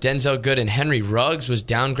 Kwitioski or Denzel Good, and Henry Ruggs was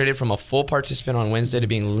downgraded from a full participant on Wednesday to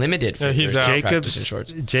being limited for Thursday practice in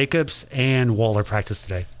shorts. Jacobs and Waller practiced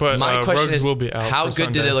today. But my question Ruggs is, will be out how for good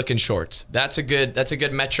Sunday. do they look in shorts? That's a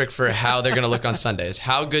good metric for how they're going to look on Sundays.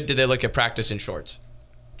 How good do they look at practice in shorts?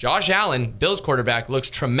 Josh Allen, Bills quarterback, looks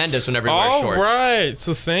tremendous whenever he wears shorts. All right.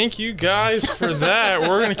 So thank you guys for that.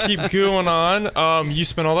 We're going to keep going on. You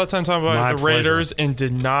spent all that time talking about the Raiders and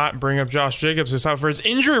did not bring up Josh Jacobs. It's out for his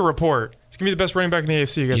injury report. He's going to be the best running back in the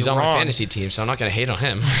AFC. You guys He's are on wrong. my fantasy team, so I'm not going to hate on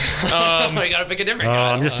him. We got to pick a different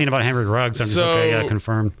guy. I'm just seeing about Henry Ruggs. I'm just okay. Yeah,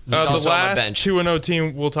 confirmed. The also on my last bench. 2-0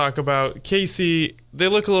 team we'll talk about, KC, they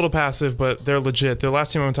look a little passive, but they're legit. Their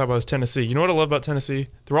last team I'm going to talk about is Tennessee. You know what I love about Tennessee?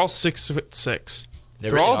 They're all 6'6".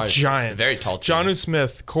 They're really all giants. Very tall team. Jonnu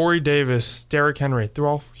Smith, Corey Davis, Derrick Henry. They're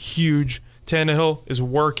all huge. Tannehill is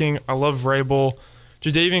working. I love Vrabel.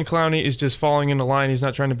 Jadeveon Clowney is just falling into line. He's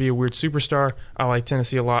not trying to be a weird superstar. I like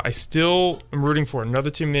Tennessee a lot. I still am rooting for another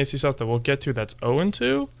team in the AFC South that we'll get to that's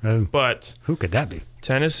 0-2. Oh. But Who could that be?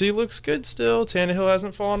 Tennessee looks good still. Tannehill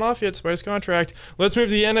hasn't fallen off yet despite his contract. Let's move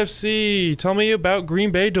to the NFC. Tell me about Green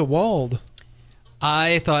Bay DeWald.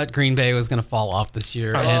 I thought Green Bay was going to fall off this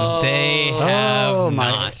year, and they have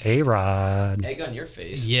my not. A-Rod. Egg on your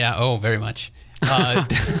face. Yeah, very much.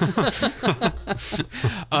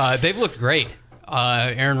 They've looked great.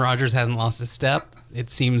 Aaron Rodgers hasn't lost a step.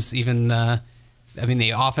 It seems even, the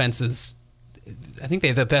offense is, I think they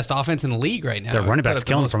have the best offense in the league right now. Their running back's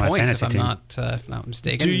killing for my fantasy team. If I'm not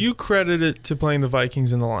mistaken. Do you credit it to playing the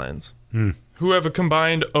Vikings and the Lions, who have a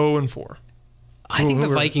combined 0-4? I think the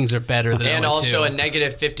Vikings are better than And 0-2. also a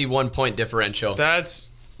negative 51-point differential.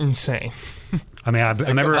 That's insane. I mean, I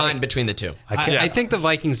remember combined between the two. I think the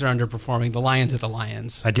Vikings are underperforming. The Lions are the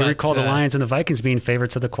Lions. I do recall the Lions and the Vikings being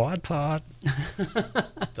favorites of the quad pod.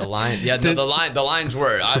 The Lions, the Lions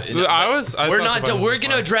were. We're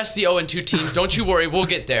going to address the 0-2 teams. Don't you worry, we'll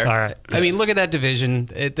get there. All right. I mean, look at that division.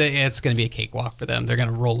 It's going to be a cakewalk for them. They're going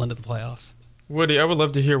to roll into the playoffs. Woody, I would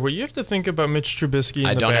love to hear what you have to think about Mitch Trubisky and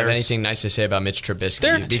I the don't Bears. have anything nice to say about Mitch Trubisky.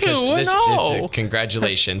 They're because 2-0.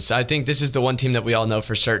 Congratulations. I think this is the one team that we all know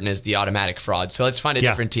for certain is the automatic fraud. So let's find a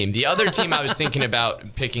different team. The other team I was thinking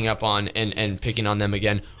about picking up on and picking on them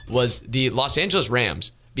again was the Los Angeles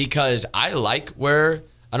Rams, because I like where,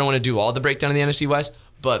 I don't want to do all the breakdown of the NFC West,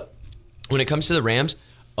 but when it comes to the Rams,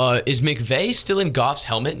 is McVay still in Goff's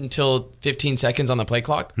helmet until 15 seconds on the play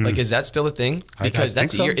clock? Like, is that still a thing? Because I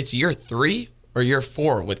think so. it's year 3 or year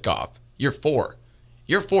 4 with Goff. Year 4.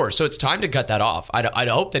 So it's time to cut that off. I'd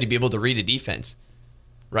hope that he'd be able to read a defense,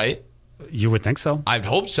 right? You would think so. I'd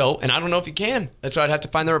hope so, and I don't know if he can. That's why I'd have to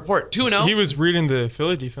find the report. 2-0. He was reading the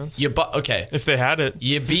Philly defense. Okay. If they had it.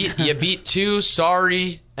 You beat two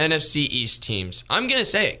sorry NFC East teams. I'm gonna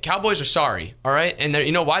say it. Cowboys are sorry, all right? And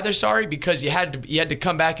you know why they're sorry? Because you had to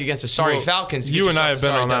come back against the sorry Falcons. To you get and I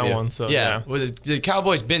yourself have a been sorry on that W. one, so yeah. Well, the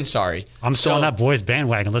Cowboys been sorry. I'm still on that boys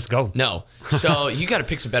bandwagon. Let's go. No. So you got to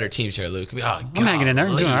pick some better teams here, Luke. I'm hanging in there.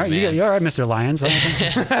 You're doing all right. You're all right, Mr. Lions.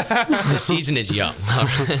 The season is young.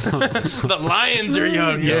 The Lions are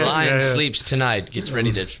young. The Lion sleeps tonight. Gets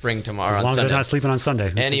ready to spring tomorrow As long on as they're Sunday. not sleeping on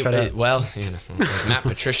Sunday. Anyway, well, Matt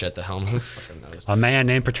Patricia at the helm. Who fucking knows? A man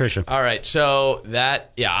named Patricia. All right, so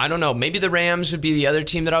I don't know. Maybe the Rams would be the other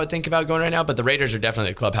team that I would think about going right now, but the Raiders are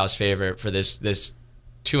definitely a clubhouse favorite for this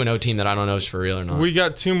 2-0 team that I don't know is for real or not. We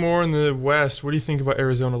got 2 more in the West. What do you think about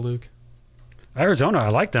Arizona, Luke? Arizona, I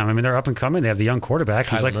like them. I mean, they're up and coming. They have the young quarterback.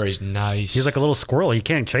 Kyler Murray's nice. He's like a little squirrel. You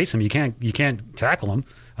can't chase him. You can't tackle him.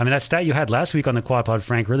 I mean, that stat you had last week on the Quad Pod,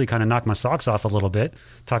 Frank, really kind of knocked my socks off a little bit.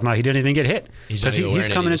 Talking about he didn't even get hit. He's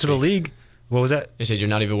coming into the league. What was that? They said you're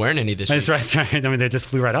not even wearing any this week. That's right. I mean, they just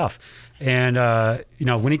flew right off. And,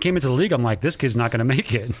 when he came into the league, I'm like, this kid's not going to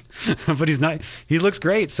make it. But he's not. He looks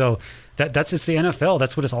great. So that's just the NFL.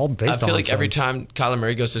 That's what it's all based on. I feel like every time Kyler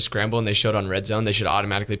Murray goes to scramble and they show it on Red Zone, they should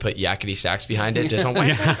automatically put yakety sax behind it. Just because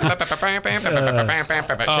he's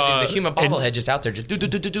a human bobblehead just out there, just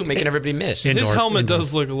do, making everybody miss. His helmet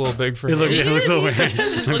does look a little big for him. It looks a little weird. It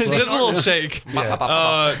does a little shake.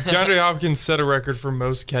 DeAndre Hopkins set a record for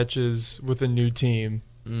most catches with a new team.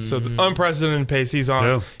 So the unprecedented pace he's on.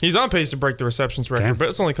 Yeah. He's on pace to break the receptions record, but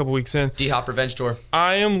it's only a couple weeks in. D-Hop revenge tour.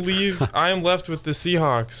 I am left with the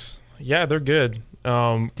Seahawks. Yeah, they're good.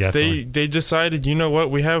 Definitely. They decided, you know what,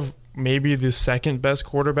 we have maybe the second best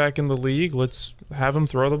quarterback in the league. Let's have him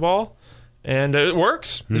throw the ball. And it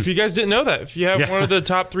works. If you guys didn't know that. If you have one of the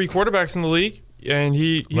top 3 quarterbacks in the league and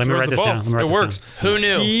he throws the ball, it works. Who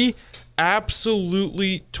knew? He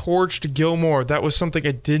absolutely torched Gilmore. That was something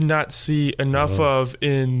I did not see enough of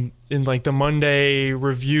in like the Monday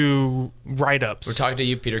review write-ups. We're talking to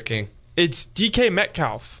you, Peter King. It's DK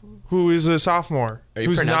Metcalf, who is a sophomore. Are you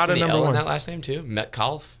who's not pronouncing a the number L in one. that last name too?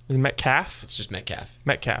 Metcalf? Is it Metcalf? It's just Metcalf.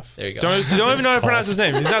 Metcalf. There you go. Don't even know how to pronounce his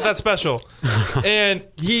name. He's not that special. And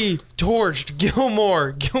he torched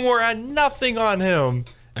Gilmore. Gilmore had nothing on him.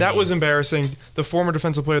 That was embarrassing. The former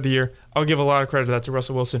Defensive Player of the Year. I'll give a lot of credit to that to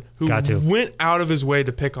Russell Wilson, who went out of his way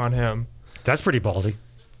to pick on him. That's pretty ballsy.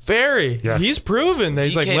 Very. Yeah. He's proven that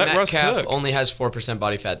he's like, let Russ Metcalf cook. only has 4%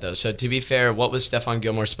 body fat, though. So to be fair, what was Stephon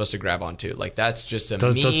Gilmore supposed to grab onto? Like, that's just a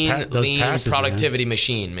Those lean passes, productivity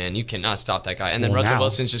machine, man. You cannot stop that guy. And then Well, Russell now.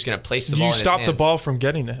 Wilson's just going to place the ball in You his stop hands. the ball from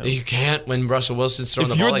getting to him. You can't when Russell Wilson's throwing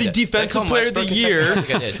If the ball you're like the that. Did I call Defensive Player of the Westbrook a second? Year, I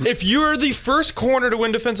think I did. if you're the first corner to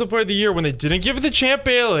win Defensive Player of the Year when they didn't give it to Champ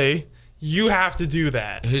Bailey, you have to do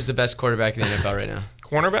that. Who's the best quarterback in the NFL right now?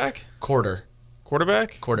 Cornerback?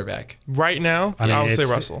 Quarterback? Right now, I mean, I'll say it's-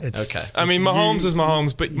 Russell. Okay. I mean, Mahomes is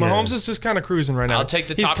Mahomes, but Mahomes is just kind of cruising right now. I'll take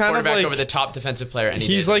the He's top kind of quarterback like- over the top defensive player any day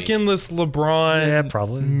He's of the like week. in this LeBron Yeah,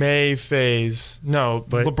 probably. May phase. No,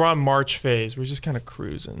 But- LeBron March phase. We're just kind of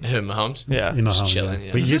cruising. Who, Mahomes? Yeah. In Just Mahomes, chilling, yeah.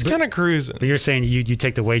 yeah. But, He's you, just kind of cruising. but you're saying you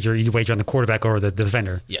take the wager, you wager on the quarterback over the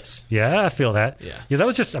defender. Yes. Yeah, I feel that. Yeah. That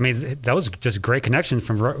was just, I mean, that was just great connection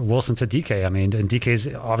from Wilson to DK. I mean, and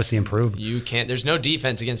DK's obviously improved. You can't. There's no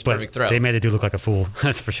defense against But perfect throw. they made the dude look like a fool.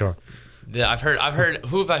 That's for sure. I've heard.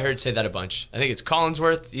 Who have I heard say that a bunch? I think it's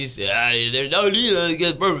Collinsworth. He's there's no defense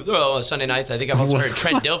against perfect throw on Sunday nights. I think I've also heard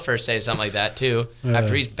Trent Dilfer say something like that too.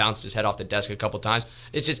 After he's bounced his head off the desk a couple times.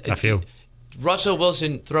 It's just I feel. Russell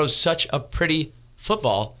Wilson throws such a pretty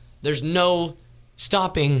football. There's no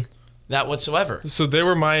stopping that whatsoever. So they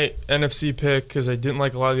were my NFC pick because I didn't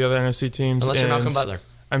like a lot of the other NFC teams. Unless you're and Malcolm Butler.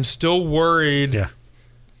 I'm still worried Yeah,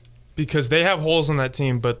 because they have holes on that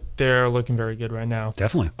team, but they're looking very good right now.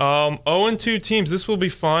 definitely. 0-2 teams. This will be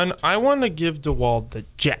fun. I want to give DeWald the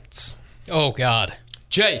Jets. Oh God,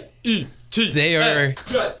 J-E-T. they are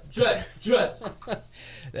Jets.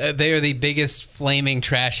 they are the biggest flaming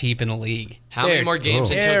trash heap in the league. How many more games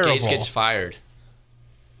until terrible. Gase gets fired?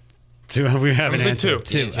 We have an say answer.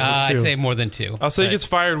 two. Two. I'd say more than two. I'll say he But gets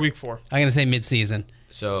fired week 4. I'm gonna say mid-season.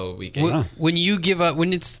 So we can. When you give up,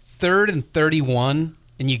 when it's 3rd and 31,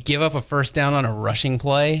 and you give up a first down on a rushing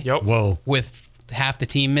play Yep. Whoa. with half the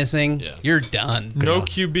team missing, Yeah. you're done. No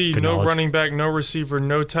knowledge. QB, Good no knowledge. running back, no receiver,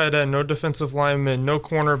 no tight end, no defensive lineman, no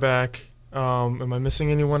cornerback. Am I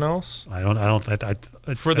missing anyone else?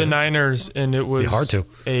 For the Niners, and it was hard to.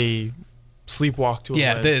 a sleepwalk to a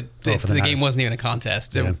Yeah, win. for the the game Niners. wasn't even a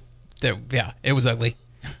contest. It was ugly.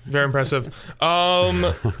 Very impressive.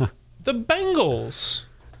 The Bengals.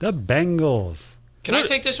 The Bengals. Can I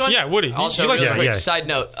take this one? Yeah, Woody. Also, you like really that. quick yeah. side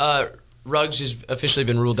note: Ruggs has officially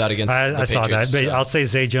been ruled out against the I Patriots. saw that. But so- I'll say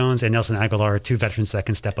Zay Jones and Nelson Aguilar are two veterans that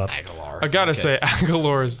can step up. Aguilar. I gotta Okay. say,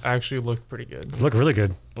 Aguilar's actually looked pretty good. Look really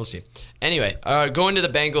good. We'll see. Anyway, going to the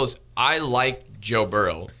Bengals, I like Joe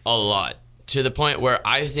Burrow a lot to the point where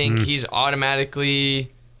I think he's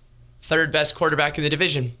automatically 3rd best quarterback in the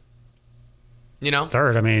division. You know?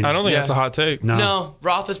 Third, I mean. I don't think Yeah. that's a hot take. No.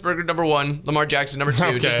 Roethlisberger number 1, Lamar Jackson number 2.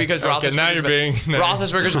 Okay, Just because okay, now you're being-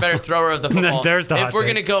 Roethlisberger's a better thrower of the football. There's the if hot we're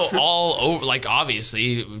take. gonna go all over, like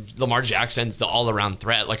obviously Lamar Jackson's the all-around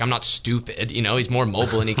threat. Like I'm not stupid, you know. He's more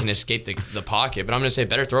mobile and he can escape the pocket. But I'm gonna say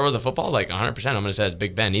better thrower of the football, like 100%. I'm gonna say it's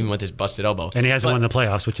Big Ben, even with his busted elbow. And he hasn't But- won the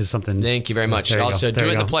playoffs, which is something. Thank you very much. There you Also, go. There do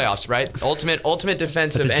it you in the go. playoffs, right? Ultimate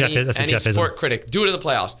defense That's of a any Jeff-ism. sport critic. Do it in the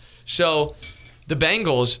playoffs. So, the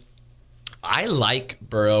Bengals, I like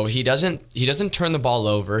Burrow. He doesn't turn the ball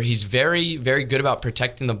over. He's very, very good about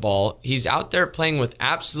protecting the ball. He's out there playing with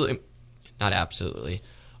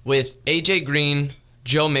with AJ Green,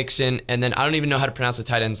 Joe Mixon, and then I don't even know how to pronounce the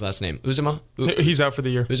tight end's last name. Uzama? He's out for the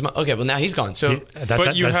year. Uzama? Okay, well now he's gone. So.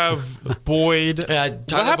 But you have Boyd. What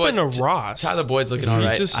happened to Ross? Tyler Boyd's looking Is he all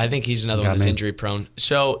right. just- I think he's another one that's injury prone.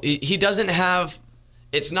 So he doesn't have.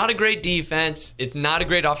 It's not a great defense. It's not a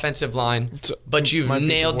great offensive line. But you've might be the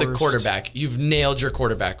nailed the worst. quarterback. You've nailed your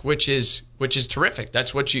quarterback, which is terrific.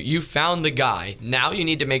 That's what you found the guy. Now you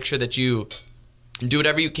need to make sure that you do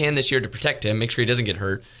whatever you can this year to protect him. Make sure he doesn't get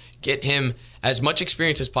hurt. Get him as much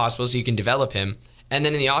experience as possible so you can develop him. And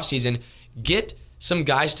then in the offseason, get some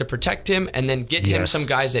guys to protect him, and then get him some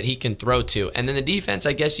guys that he can throw to. And then the defense,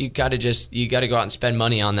 I guess you got to go out and spend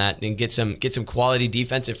money on that and get some quality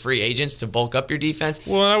defensive free agents to bulk up your defense.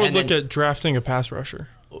 Well, and I would look at drafting a pass rusher.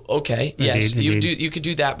 Okay, yes, you could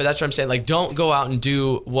do that, but that's what I'm saying. Like, don't go out and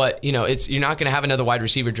do what you're not going to have another wide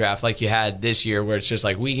receiver draft like you had this year, where it's just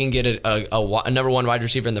like we can get a number one wide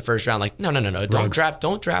receiver in the first round. Like, no, don't draft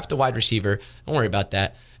the wide receiver. Don't worry about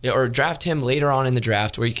that. Or draft him later on in the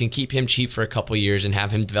draft, where you can keep him cheap for a couple years and have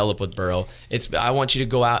him develop with Burrow. I want you to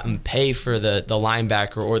go out and pay for the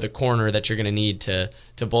linebacker or the corner that you're going to need to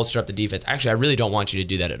bolster up the defense. Actually, I really don't want you to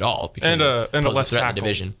do that at all because and a left threat in tackle the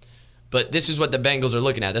division. But this is what the Bengals are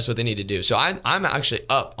looking at. That's what they need to do. So I'm actually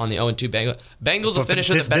up on the 0-2 Bengals. Bengals will finish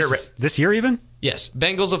with a better record. This year even? Yes.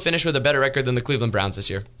 Bengals will finish with a better record than the Cleveland Browns this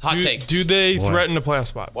year. Hot takes. Do they threaten a playoff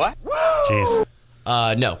spot? What? Jeez.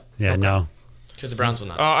 No. Yeah, no. Because the Browns will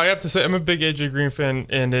not. I have to say, I'm a big AJ Green fan,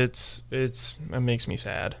 and it makes me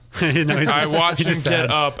sad. I watch him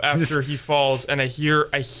get up after he falls, and I hear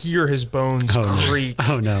his bones creak.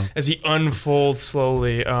 Oh no! As he unfolds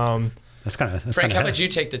slowly. That's kind of Frank. How about you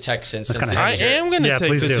take the Texans? I am going to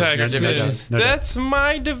take the Texans. That's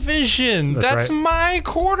my division. That's right. my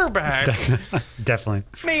quarterback. Definitely.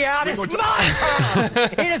 Me out. It's my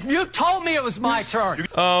turn. You told me it was my turn.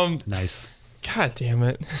 Nice. God damn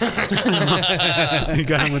it. You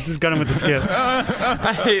got him with the skip.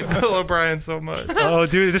 I hate Bill O'Brien so much. Oh,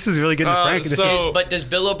 dude, this is really getting Frank. But does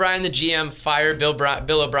Bill O'Brien, the GM, fire Bill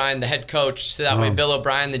O'Brien, the head coach, so that way Bill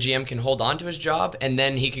O'Brien, the GM, can hold on to his job, and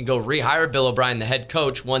then he can go rehire Bill O'Brien, the head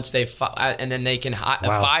coach, once they and then they can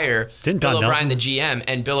fire Bill O'Brien, the GM,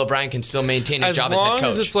 and Bill O'Brien can still maintain his job as head coach. As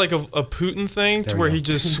long as it's like a Putin thing, to where he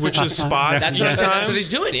just switches spots. That's what he's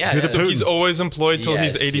doing. Yeah. So he's always employed till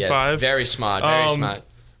he's 85. Yes, very smart. Very smart.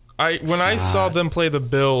 When I saw them play the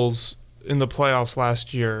Bills in the playoffs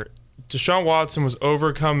last year, Deshaun Watson was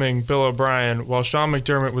overcoming Bill O'Brien while Sean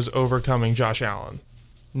McDermott was overcoming Josh Allen.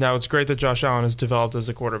 Now, it's great that Josh Allen has developed as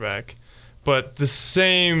a quarterback, but the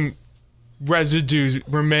same residue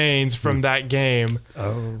remains from that game.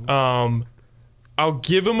 I'll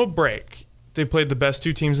give him a break. They played the best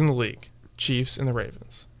two teams in the league, Chiefs and the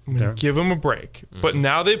Ravens. I'm going to give them a break. But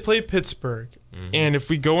now they play Pittsburgh. And if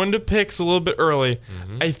we go into picks a little bit early,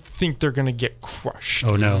 I think they're going to get crushed.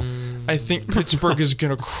 Oh, no. I think Pittsburgh is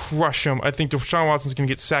going to crush them. I think Deshaun Watson's going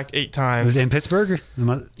to get sacked 8 times. Was it in Pittsburgh?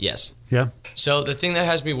 Yes. Yeah. So the thing that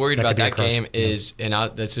has me worried about that game is, and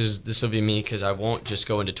this will be me because I won't just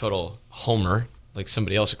go into total homer like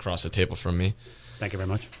somebody else across the table from me. Thank you very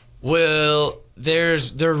much. Well, they're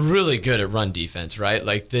really good at run defense, right?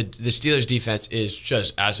 Like the Steelers' defense is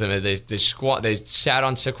just awesome. They sat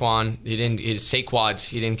on Saquon. Saquads.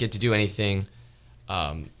 He didn't get to do anything.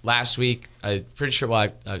 Last week, I'm pretty sure.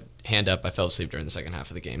 Well, I hand up. I fell asleep during the second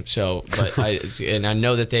half of the game. So, but I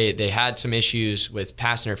know that they had some issues with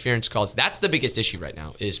pass interference calls. That's the biggest issue right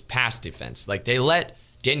now is pass defense. Like they let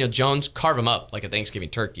Daniel Jones carve him up like a Thanksgiving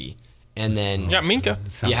turkey. And then Minka.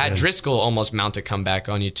 You had Driscoll almost mount a comeback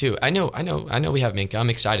on you too. I know we have Minka. I'm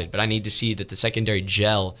excited, but I need to see that the secondary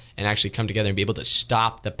gel and actually come together and be able to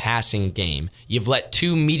stop the passing game. You've let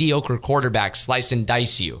 2 mediocre quarterbacks slice and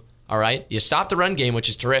dice you. All right, you stop the run game, which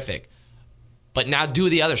is terrific, but now do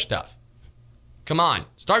the other stuff. Come on,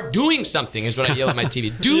 start doing something is what I yell at my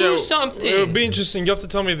TV. Do something. It would be interesting. You have to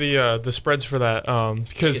tell me the spreads for that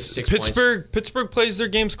because Pittsburgh plays their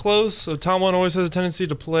games close. So Tomlin always has a tendency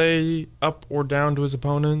to play up or down to his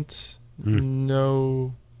opponent.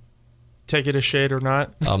 No, take it a shade or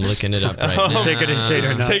not. I'm looking it up right now. Take it a shade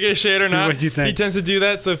or not. Take it a shade or not. What do you think? He tends to do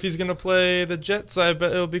that. So if he's going to play the Jets, I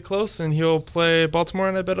bet it'll be close, and he'll play Baltimore,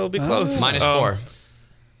 and I bet it'll be close. -4.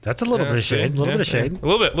 That's a little bit of shade. A little bit of shade. A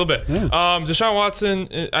little bit. Yeah. Deshaun Watson,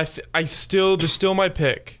 they're still my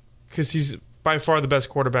pick because he's by far the best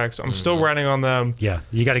quarterback. So I'm still riding on them. Yeah,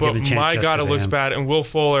 you got to give him a chance. My God, it looks bad. And Will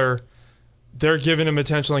Fuller, they're giving him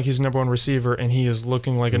attention like he's a number 1 receiver, and he is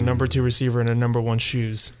looking like a number 2 receiver in a number 1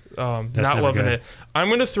 shoes. Not loving it. I'm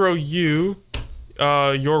going to throw you.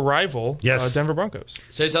 Your rival, Denver Broncos.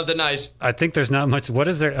 Say something nice. I think there's not much. What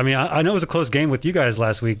is there? I mean, I know it was a close game with you guys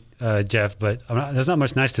last week, Jeff, but there's not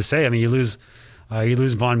much nice to say. I mean, you lose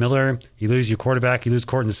Von Miller, you lose your quarterback, you lose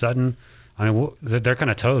Courtland Sutton. I mean, they're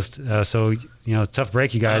kind of toast. So, tough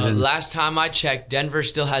break, you guys. Last time I checked, Denver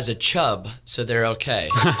still has a Chubb, so they're okay.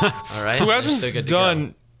 All right? Who hasn't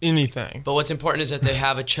done anything. But what's important is that they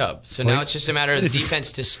have a Chubb. So now it's just a matter of the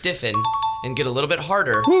defense to stiffen and get a little bit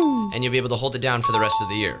harder, and you'll be able to hold it down for the rest of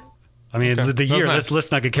the year. I mean, the year, nice.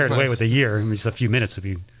 let's not get carried away with the year. I mean, just a few minutes would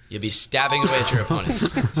be... You'll be stabbing away at your opponents.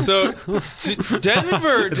 So,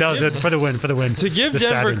 Denver... for the win. To give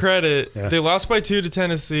Denver credit, they lost by 2 to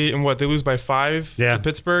Tennessee, and they lose by 5 to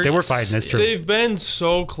Pittsburgh? They were fighting, that's true. They've been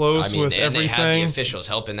so close with everything. They had the officials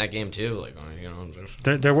helping that game, too. Like,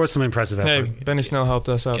 There was some impressive Hey, effort. Benny Snell helped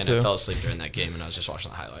us out Again, I too. fell asleep during that game, and I was just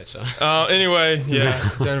watching the highlights. So Anyway, yeah,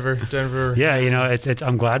 Denver. Yeah, it's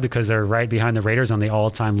I'm glad because they're right behind the Raiders on the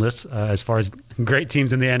all-time list as far as great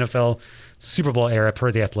teams in the NFL Super Bowl era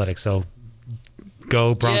per the Athletic. So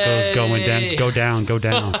go Broncos, Yay! go down.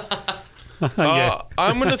 Yeah.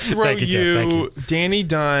 I'm going to throw Thank you, Jeff. Thank you. Danny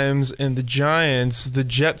Dimes and the Giants, the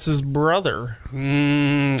Jets' brother.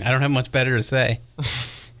 I don't have much better to say.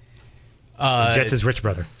 Jets' rich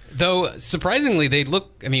brother. Though, surprisingly, they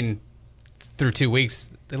look, through 2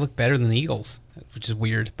 weeks, they look better than the Eagles, which is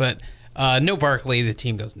weird. But no Barkley, the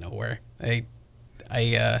team goes nowhere. I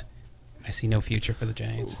see no future for the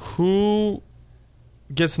Giants. Who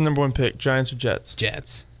gets the number 1 pick, Giants or Jets?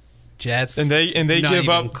 Jets. And they not give even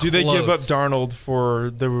up. Do they give up close. Darnold for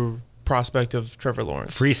the prospect of Trevor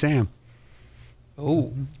Lawrence? Free Sam.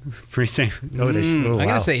 Oh, Free Sam. I'm going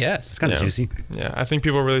to say yes. It's kind of juicy. Yeah, I think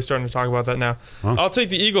people are really starting to talk about that now. Huh? I'll take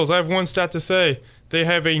the Eagles. I have one stat to say. They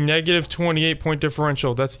have a negative 28-point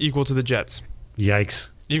differential. That's equal to the Jets. Yikes.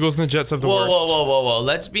 Eagles and the Jets have the worst. Whoa.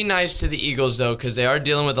 Let's be nice to the Eagles, though, because they are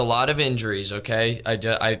dealing with a lot of injuries, okay? I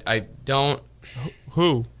don't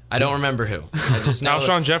Who? remember who. I just know.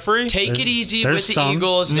 Alshon Jeffrey? Take it easy there's with the some.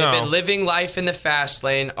 Eagles. No. They've been living life in the fast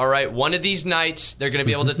lane. All right, one of these nights, they're going to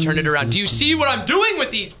be able to turn it around. Do you see what I'm doing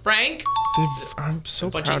with these, Frank? I'm so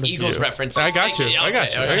Bunch proud of of Eagles you. references. I got you. Okay, I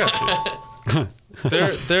got you.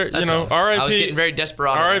 They're That's all. R.I.P. I was getting very desperate.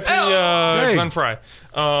 R.I.P. Hey. Glenn Fry.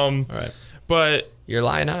 All right. But Your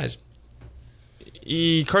lying eyes.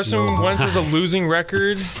 Carson Wentz has a losing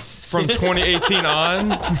record from 2018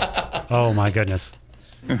 on. Oh, my goodness.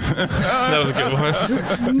 That was a good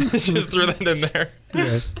one. Just threw that in there.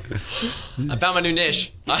 I found my new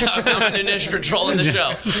niche. I found my new niche for trolling the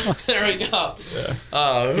show. There we go.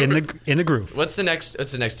 In the groove. What's the next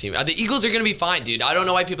team? The Eagles are going to be fine, dude. I don't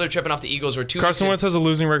know why people are tripping off the Eagles. We're 2 Carson weeks Wentz has a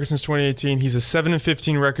losing record since 2018. He's a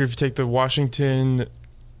 7-15 record if you take the Washington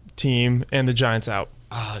team and the Giants out.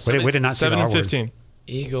 We did not see the 7-15.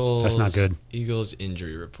 Eagles. That's not good. Eagles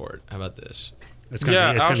injury report. How about this? It's gonna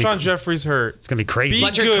Yeah, be, it's gonna Alshon be, Jeffrey's hurt. It's going to be crazy.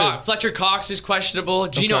 Good. Fletcher Cox is questionable.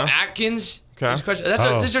 Geno Okay. Atkins Okay. is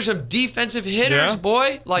questionable. These are some defensive hitters, Yeah.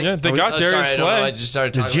 boy. Like, Yeah, they got Darius sorry, I don't know. Slay. I just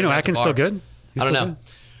started Is talking Geno about Atkins the still bar. good? I don't know.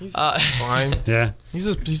 He's fine. Yeah.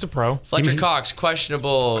 He's a pro. Fletcher Cox,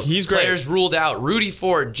 questionable. He's great. Players ruled out. Rudy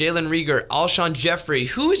Ford, Jalen Rieger, Alshon Jeffrey.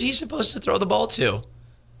 Who is he supposed to throw the ball to?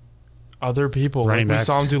 Other people Running like we backs.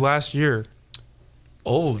 saw him do last year.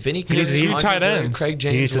 Oh, Vinny He's Curry, tight Andre ends. Craig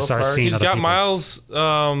James, He needs to Will start Parks. seeing He's other got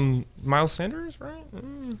people. Miles Sanders, right?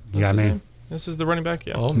 Yeah, his man. name? This is the running back.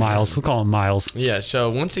 Yeah. Oh, Miles. We'll call him Miles. yeah. So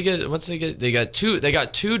once they get, they got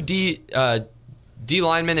two D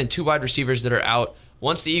linemen and 2 wide receivers that are out.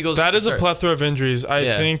 Once the Eagles, That is a start- plethora of injuries. I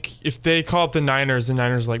Yeah. think if they call up the Niners are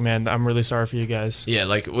like, man, I'm really sorry for you guys. Yeah,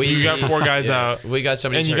 like You got 4 guys yeah, out. We got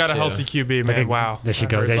somebody, And you hurt, got a too. healthy QB, man. Wow. They should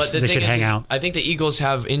That go. hurts. But the They thing should hang out. I think the Eagles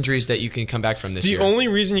have injuries that you can come back from this The year. only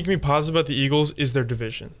reason you can be positive about the Eagles is their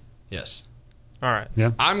division. Yes. All right. Yeah.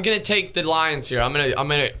 I'm gonna take the Lions here. I'm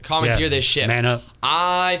gonna commandeer this ship. Man up.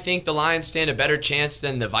 I think the Lions stand a better chance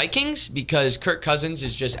than the Vikings because Kirk Cousins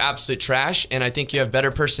is just absolute trash, and I think you have better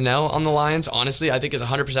personnel on the Lions. Honestly, I think it's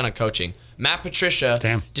 100% on coaching. Matt Patricia.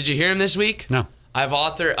 Damn. Did you hear him this week? No.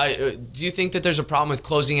 Do you think that there's a problem with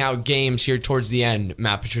closing out games here towards the end,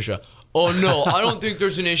 Matt Patricia? Oh no, I don't think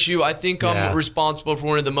there's an issue. I think I'm Yeah. responsible for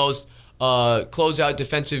one of the most closeout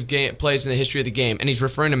defensive plays in the history of the game, and he's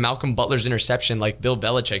referring to Malcolm Butler's interception like Bill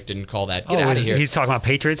Belichick didn't call that. Get out of here. He's talking about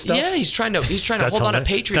Patriots stuff? Yeah, he's trying to That's hold on to hilarious.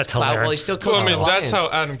 Patriots That's clout while hilarious. he's still Well, coaching I mean, the Lions. that's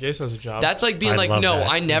how Adam Gase has a job. That's like being I like, love no,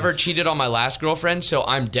 that. I never cheated on my last girlfriend, so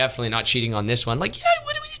I'm definitely not cheating on this one. Like, yeah,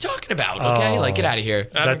 what are you talking about? Okay, Oh. like, get out of here.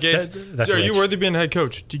 Adam That- Gase, that's are you rich. worthy of being head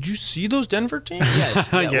coach? Did you see those Denver teams? Yes.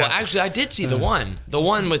 Yeah. Yeah. Well, actually, I did see the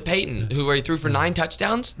one with Peyton, where he threw for 9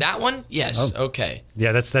 touchdowns. That one, yes, okay.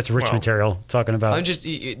 Yeah, that's rich Well, material talking about. I'm just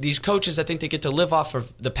these coaches. I think they get to live off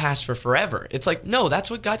of the past for forever. It's like, no, that's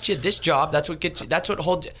what got you this job. That's what gets you. That's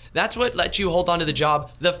what let you hold on to the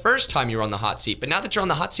job the first time you were on the hot seat. But now that you're on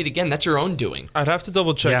the hot seat again, that's your own doing. I'd have to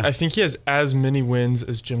double check. Yeah. I think he has as many wins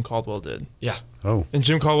as Jim Caldwell did. Yeah. Oh. And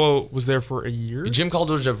Jim Caldwell was there for a year. Jim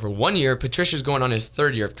Caldwell was there for 1 year. Patricia's going on his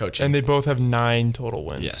 3rd year of coaching. And they both have 9 total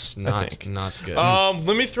wins. yes, I not think. not good.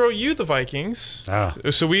 Let me throw you the Vikings. Ah.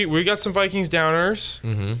 So we got some Vikings downers.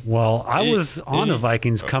 Well, I was on the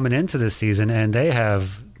Vikings coming into this season, and they have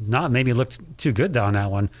not maybe looked too good on that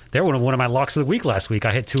one. They were one of my locks of the week last week.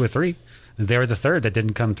 I hit 2 or 3. They were the 3rd that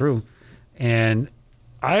didn't come through. And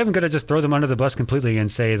I am going to just throw them under the bus completely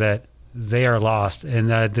and say that they are lost. And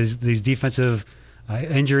these defensive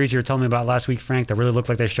injuries you were telling me about last week, Frank, that really looked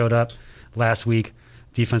like they showed up last week.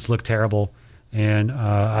 Defense looked terrible. and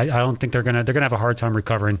I don't think they're gonna have a hard time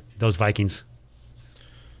recovering those Vikings.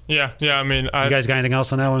 Yeah. I mean, You guys got anything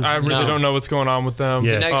else on that one? I really don't know what's going on with them.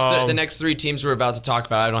 Yeah. The next three teams we're about to talk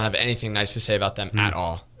about, I don't have anything nice to say about them at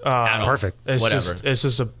all. At all. Perfect. Whatever.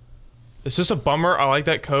 It's just a bummer. I like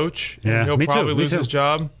that coach. Yeah, He'll me too, probably me lose too. his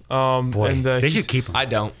job. Boy, and they should keep him. I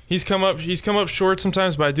don't. He's come up short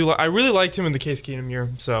sometimes, but I really liked him in the Case Keenum year.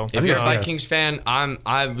 So If you're a Vikings fan,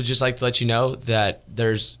 I would just like to let you know that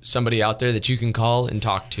there's somebody out there that you can call and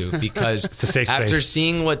talk to, because a safe after space.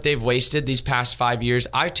 seeing what they've wasted these past 5 years,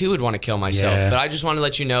 I too would want to kill myself. Yeah. But I just want to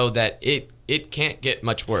let you know that it can't get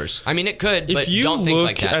much worse. I mean, it could, if but you don't think look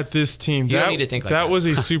like that. at this team, You don't need to think like that. was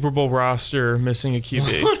a Super Bowl roster missing a QB.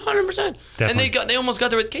 100%. And Definitely. they almost got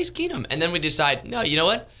there with Case Keenum, and then we decide, no, you know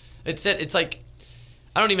what? It's like,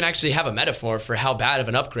 I don't even actually have a metaphor for how bad of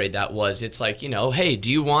an upgrade that was. It's like, hey,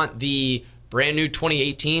 do you want the brand new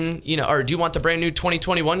 2018, or do you want the brand new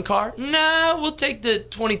 2021 car? Nah, we'll take the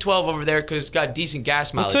 2012 over there because it's got decent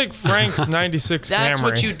gas We'll mileage. take Frank's 96 That's Camry.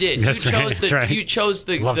 what you did. That's You right, chose that's right. you chose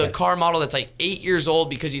the Love that. car model that's like 8 years old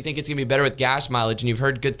because you think it's gonna be better with gas mileage and you've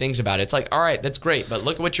heard good things about it. It's like, all right, that's great, but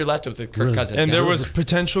look at what you're left with Kirk Cousins. And now. there was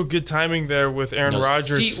potential good timing there with Aaron no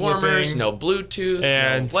Rodgers seat warmers, slipping. no Bluetooth,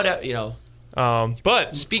 And- no whatever,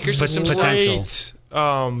 But speaker but systems. potential.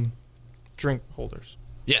 great drink holders.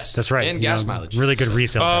 Yes, That's right. and gas mileage. Really good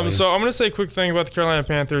resale. value. So I'm going to say a quick thing about the Carolina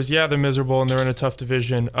Panthers. Yeah, they're miserable and they're in a tough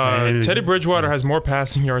division. And- Teddy Bridgewater has more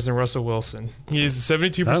passing yards than Russell Wilson. He is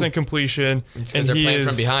 72% completion. It's and because they're he playing is,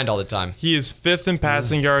 from behind all the time. He is fifth in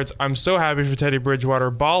passing yards. I'm so happy for Teddy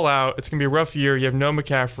Bridgewater. Ball out. It's going to be a rough year. You have no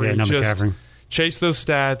McCaffrey. Yeah, no Just McCaffrey. chase those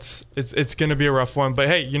stats. It's going to be a rough one. But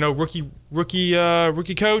hey, rookie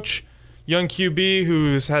coach, young QB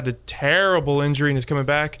who's had a terrible injury and is coming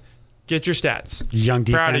back. Get your stats. Young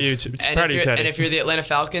defense. Proud of you, Teddy. And if you're the Atlanta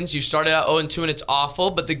Falcons, you started out 0-2 and it's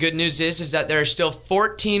awful, but the good news is that there are still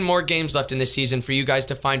 14 more games left in this season for you guys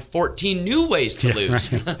to find 14 new ways to lose,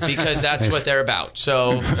 because that's what they're about.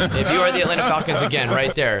 So if you are the Atlanta Falcons, again,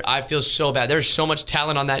 right there, I feel so bad. There's so much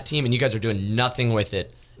talent on that team, and you guys are doing nothing with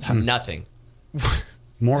it. Nothing.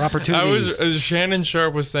 More opportunities. As Shannon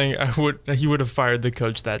Sharp was saying, he would have fired the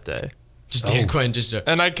coach that day. Just Dan Quinn,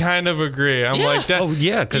 And I kind of agree. I'm Yeah. like that. Oh,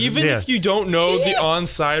 yeah, 'cause- Even yeah. if you don't know the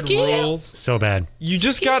onside rules, so bad. you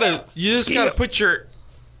just gotta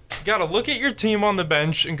gotta look at your team on the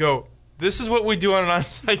bench and go, this is what we do on an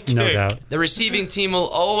onside kick. No doubt. The receiving team will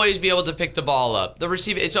always be able to pick the ball up.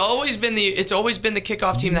 It's always been the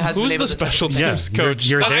kickoff team that has Who's been able the to touch special the teams Yeah, coach?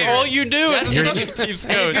 you're That's there. all you do is That's special it. teams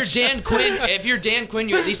And coach. if you're Dan Quinn,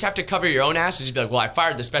 you at least have to cover your own ass and just be like, well, I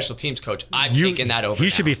fired the special teams coach. I'm taking that over.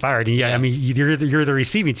 He should be fired. And Yeah. I mean, you're the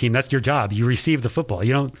receiving team. That's your job. You receive the football.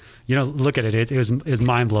 You don't look at it. It was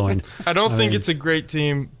mind blowing. I don't think it's a great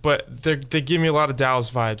team, but they give me a lot of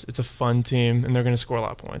Dallas vibes. It's a fun team, and they're going to score a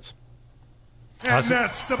lot of points. And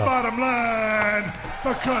that's the bottom line,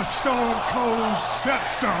 because Stone Cold said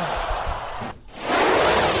so.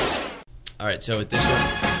 All right, so with this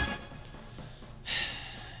one,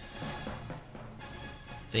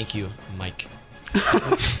 thank you, Mike.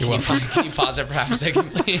 Can you pause it for half a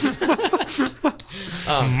second, please?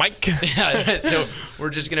 Mike. Yeah, so we're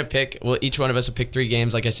just gonna pick. Well, each one of us will pick 3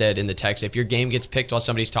 games, like I said in the text. If your game gets picked while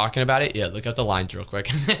somebody's talking about it, look up the lines real quick.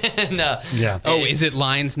 And, Yeah. Oh, is it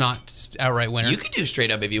lines, not outright winner? you could do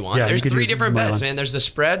straight up if you want. Yeah, There's you could 3 do different money bets, line. man. There's the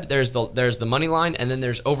spread, there's the money line, and then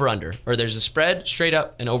there's over under, or there's a spread, straight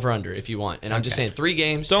up, and over under if you want. And I'm just saying 3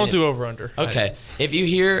 games. Don't and do over under. Okay. If you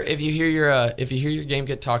hear your game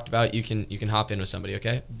get talked about, you can hop in with somebody,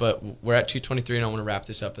 okay? But we're at 2:23 and I want to wrap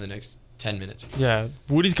this up in the next 10 minutes. Yeah,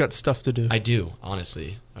 Woody's got stuff to do. I do,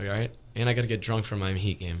 honestly. All right? And I got to get drunk for my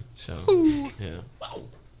Heat game. So, yeah. Wow. All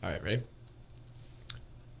right, ready?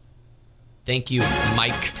 Thank you,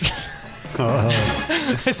 Mike.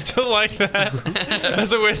 I still like that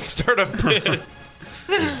as a way to start a bid.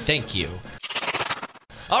 Thank you.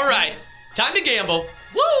 All right. Time to gamble.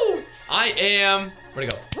 Woo! Where'd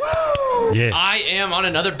it go? Yeah. I am on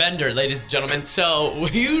another bender, ladies and gentlemen. So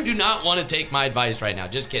you do not want to take my advice right now.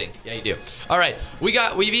 Just kidding. Yeah, you do. All right.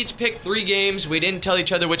 We've each picked 3 games. We didn't tell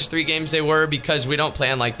each other which 3 games they were because we don't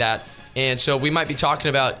plan like that. And so we might be talking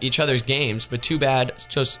about each other's games, but too bad,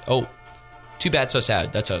 so sad.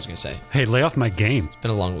 That's what I was going to say. Hey, lay off my game. It's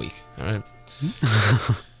been a long week. All right.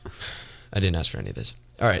 I didn't ask for any of this.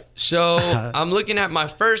 All right. So I'm looking at my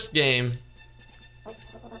first game.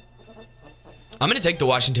 I'm going to take the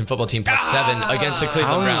Washington football team +7 against the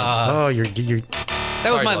Cleveland Browns. Oh, you're that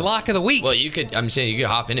was Sorry, my Bob. lock of the week. Well, you could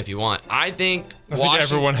hop in if you want. I think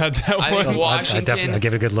Everyone had that I one. think Washington. definitely- I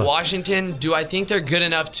give it a good look. Washington. Do I think they're good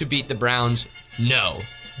enough to beat the Browns? No.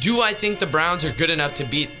 Do I think the Browns are good enough to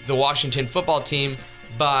beat the Washington football team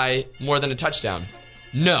by more than a touchdown?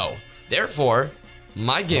 No. Therefore,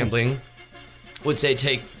 my gambling would say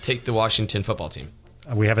take the Washington football team.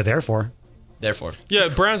 We have it therefore. Therefore. Yeah,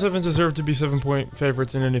 Browns haven't deserved to be 7-point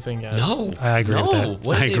favorites in anything yet. No. I agree with that.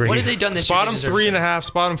 What have they done this year? Spot them 3.5,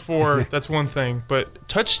 spot them 4. That's one thing. But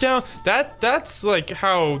touchdown, that's like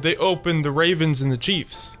how they opened the Ravens and the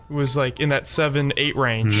Chiefs. It was like in that 7-8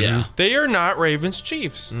 range. Yeah. They are not Ravens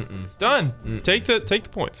Chiefs. Done. Take the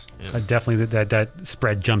points. Yeah. Definitely that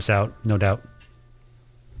spread jumps out, no doubt.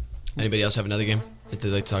 Anybody else have another game that they'd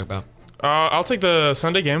like to talk about? I'll take the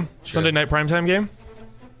Sunday game. Sure. Sunday night primetime game.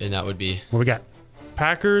 And that would be... What we got?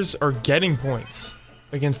 Packers are getting points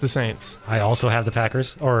against the Saints. I also have the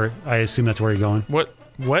Packers, or I assume that's where you're going. What?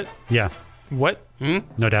 Yeah, What?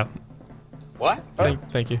 no doubt. What?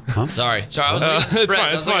 Thank you. Sorry, I was looking at the it's spreads. fine,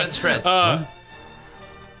 I was it's looking at the spreads.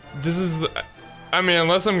 This is... I mean,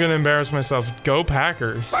 unless I'm going to embarrass myself, go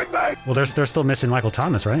Packers. Well, they're still missing Michael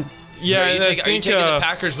Thomas, right? Yeah, So are and you I taking think, the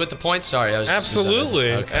Packers with the points? Sorry, I was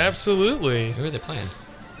absolutely, Okay. absolutely. Who are they playing?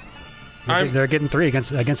 They're getting 3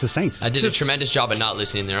 against the Saints I did a tremendous job at not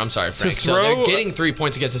listening there. I'm sorry, Frank. So throw- they're getting 3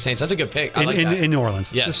 points against the Saints. That's a good pick. I like that. in New Orleans.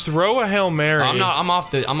 To Yes. throw a Hail Mary. I'm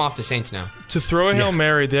off the Saints now. To throw a Hail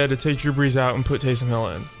Mary, they had to take Drew Brees out and put Taysom Hill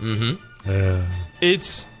in.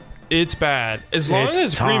 It's bad. As long It's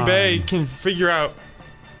as Green Bay time. can figure out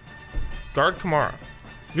guard Kamara,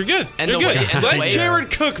 you're good. And you're the good. way- and the Let way- Jared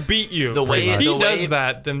Cook beat you. The way- if he the way does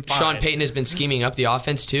that, then fine. Sean Payton has been scheming up the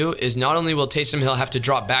offense too. Is not only will Taysom Hill have to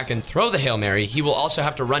drop back and throw the Hail Mary, he will also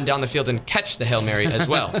have to run down the field and catch the Hail Mary as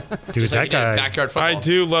well. Dude, Just like he that did in guy. backyard football. I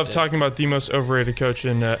do love talking about the most overrated coach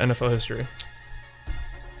in NFL history.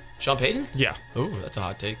 Sean Payton? Yeah, Ooh, that's a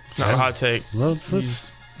hot take. it's not a hot take. Well, He's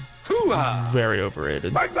very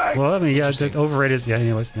overrated. I mean, yeah, it's overrated. Yeah,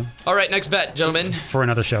 anyways, yeah. All right, next bet, gentlemen. For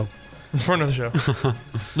another show. For another show.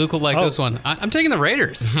 Luke will like this one. I'm taking the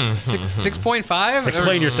Raiders. 6.5.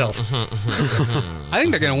 Explain yourself. I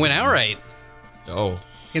think they're going to win outright Oh,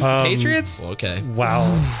 against the Patriots. okay. Wow.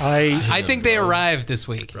 I think they arrived this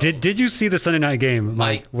week. Did you see the Sunday night game,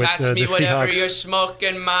 Mike? Mike, pass me the whatever Seahawks? you're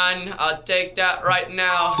smoking, man. I'll take that right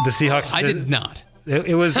now. The Seahawks. I did not.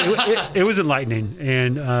 It was enlightening,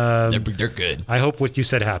 and They're good. I hope what you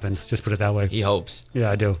said happens. Just put it that way. He hopes.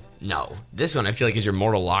 Yeah, I do. No, this one I feel like is your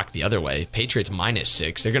mortal lock the other way. Patriots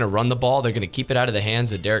 -6. They're going to run the ball. They're going to keep it out of the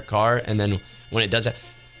hands of Derek Carr, and then when it does it,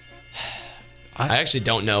 I actually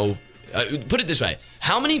don't know. Put it this way: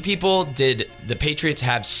 how many people did the Patriots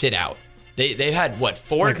have sit out? They've had what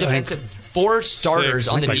four starters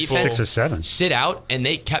on the like defense 6 or 7 sit out, and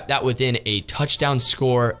they kept that within a touchdown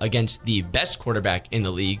score against the best quarterback in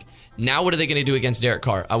the league. Now, what are they going to do against Derek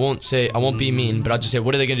Carr? I won't be mean, but I'll just say,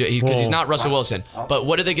 what are they going to do? Because he's not Russell Wilson. But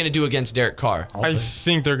what are they going to do against Derek Carr? I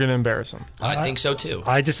think they're going to embarrass him. I think so too.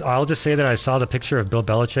 I'll just say that I saw the picture of Bill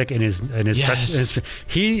Belichick in his Yes.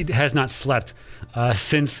 he has not slept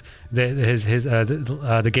since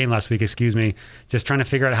the game last week. Excuse me, just trying to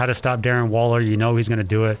figure out how to stop Darren Waller. You know he's going to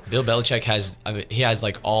do it. Bill Belichick has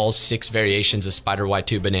like all 6 variations of Spider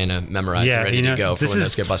Y2 banana memorized and ready to go for when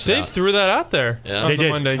those get busted They out. threw that out there on They the did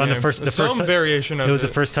Monday on game. the first Some variation of it. It was the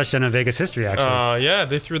first touchdown in Vegas history, actually. Yeah,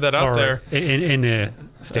 they threw that out there. in the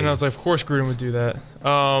stadium. And I was like, of course Gruden would do that.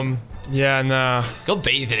 Yeah, nah. Go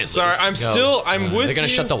bathe in it. Sorry, Luke. I'm Go. with They're gonna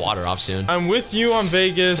you. shut the water off soon. I'm with you on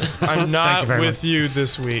Vegas. I'm not very with you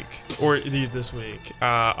this week. Or you this week.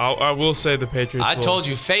 I will say the Patriots I told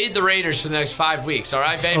you, fade the Raiders for the next 5 weeks. All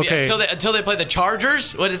right, baby. Okay. Until they play the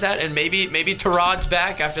Chargers. What is that? And maybe Terod's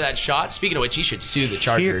back after that shot. Speaking of which, he should sue the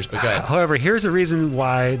Chargers. But go ahead. However, here's the reason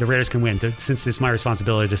why the Raiders can win, since it's my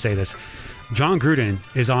responsibility to say this. John Gruden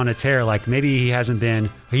is on a tear like maybe he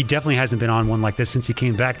definitely hasn't been on one like this since he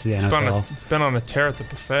came back to the NFL. It's been on a tear at the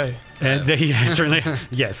buffet. And he certainly,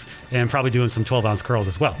 yes, and probably doing some 12-ounce curls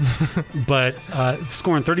as well. But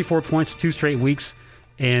scoring 34 points 2 straight weeks,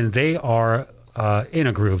 and they are in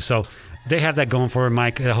a groove. So they have that going for them,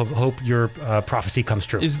 Mike. I hope your prophecy comes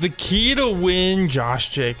true. Is the key to win Josh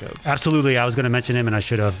Jacobs? Absolutely. I was going to mention him, and I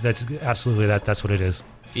should have. That's absolutely that's what it is.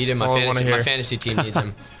 Feed him. That's all I wanna My hear. fantasy team needs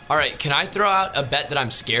him. All right, can I throw out a bet that I'm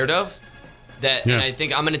scared of? And I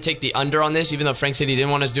think I'm going to take the under on this, even though Frank said he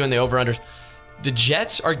didn't want us doing the over-unders. The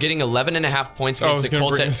Jets are getting 11.5 points against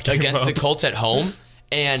the Colts at home.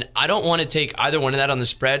 And I don't want to take either one of that on the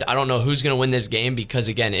spread. I don't know who's going to win this game because,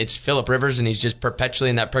 again, it's Phillip Rivers, and he's just perpetually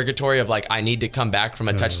in that purgatory of, like, I need to come back from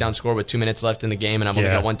a touchdown score with 2 minutes left in the game, and I've only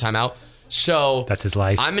got one timeout. So that's his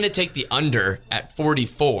life. I'm going to take the under at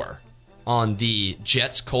 44 on the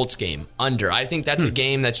Jets-Colts game. Under. I think that's a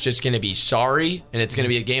game that's just going to be sorry, and it's going to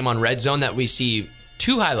be a game on Red Zone that we see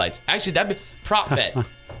 2 highlights. Actually, that'd be prop bet.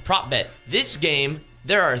 Prop bet. This game,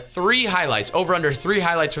 there are 3 highlights, over under 3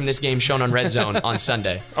 highlights from this game shown on Red Zone on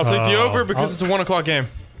Sunday. I'll take the over because it's a 1 o'clock game.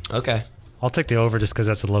 Okay. I'll take the over just because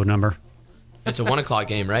that's a low number. It's a 1 o'clock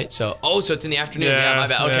game, right? So it's in the afternoon. Yeah, Yeah, my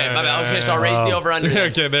bad. Okay, yeah, my bad. Okay, yeah, so I'll raise the over under.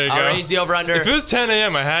 Okay, there you go. I'll raise the over under. If it was 10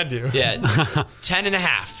 a.m., I had to. Yeah, 10 and a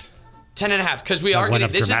half. 10 and a half, because we are went getting.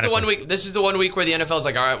 up This is the one dramatically. week. This is the 1 week where the NFL is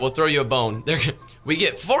like, all right, we'll throw you a bone. We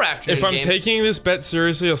get 4 afternoon If I'm games. taking this bet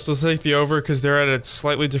seriously, I'll still take the over because they're at a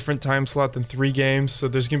slightly different time slot than 3 games. So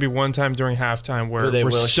there's going to be one time during halftime where they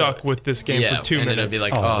we're will stuck show- with this game for 2 and minutes. it'll be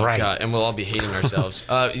like, Oh, oh right. god, and we'll all be hating ourselves.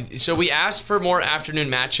 So we asked for more afternoon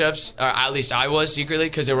matchups, or at least I was secretly,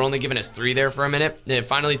 because they were only giving us 3 there for a minute. They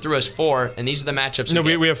finally threw us 4, and these are the matchups. no,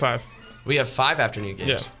 get. we have 5. We have 5 afternoon games.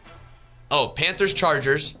 Yeah. Oh, Panthers,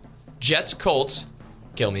 Chargers, Jets, Colts,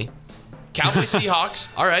 kill me. Cowboys, Seahawks,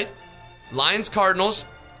 all right. Lions, Cardinals,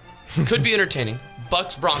 could be entertaining.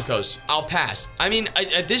 Bucks, Broncos, I'll pass. I mean,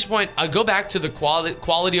 at this point, I'll go back to the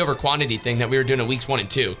quality over quantity thing that we were doing in weeks 1 and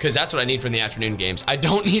 2, because that's what I need from the afternoon games. I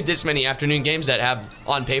don't need this many afternoon games that have,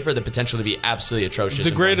 on paper, the potential to be absolutely atrocious.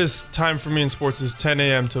 The greatest time for me in sports is 10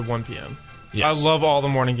 a.m. to 1 p.m. Yes. I love all the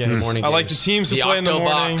morning games. Morning I like the games. teams who play in the morning.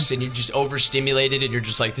 Octobox, and you're just overstimulated, and you're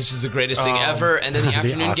just like, this is the greatest thing ever. And then the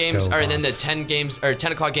afternoon games, or then the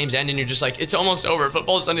 10 o'clock games end, and you're just like, it's almost over.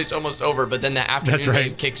 Football Sunday's almost over. But then the afternoon right.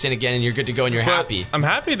 wave kicks in again, and you're good to go, and you're But happy. I'm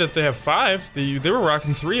happy that they have 5. They were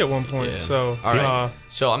rocking 3 at one point. Yeah. So, All right.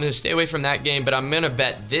 So I'm going to stay away from that game, but I'm going to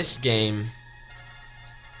bet this game.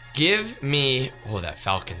 Give me... Oh, that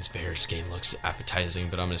Falcons-Bears game looks appetizing,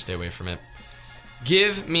 but I'm going to stay away from it.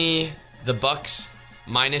 Give me the Bucks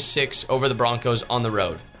 -6 over the Broncos on the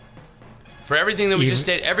road. For everything that we just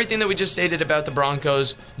stated about the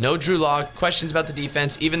Broncos, no Drew Lock, questions about the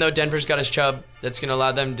defense, even though Denver's got his Chubb, that's going to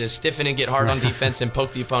allow them to stiffen and get hard on defense and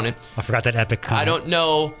poke the opponent. I forgot that epic comment. I don't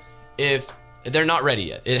know if they're not ready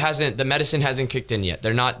yet. The medicine hasn't kicked in yet.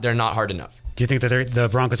 They're not hard enough. Do you think that the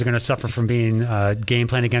Broncos are going to suffer from being game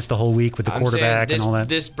planned against the whole week with the quarterback and all that?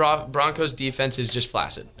 This Broncos defense is just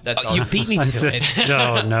flaccid. That's all. You beat me to it.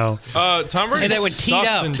 No. Tom Brady And that would teed sucks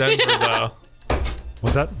up. in Denver, though.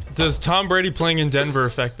 What's that? Does Tom Brady playing in Denver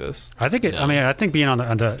affect this? I think it. I mean, I think being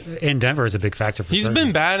in Denver is a big factor for. He's certain.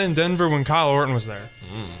 been bad in Denver when Kyle Orton was there.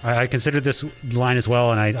 I considered this line as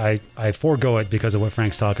well, and I forego it because of what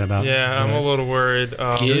Frank's talking about. Yeah, I'm a little worried.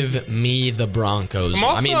 Give me the Broncos. I'm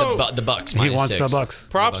also- the Bucks. He wants -6. the Bucks.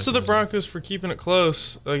 Props to the Broncos for keeping it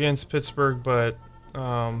close against Pittsburgh, but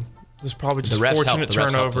there's probably just The refs helped. fortunate The refs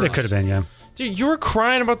helped turnovers. It could have been, yeah. Dude, you were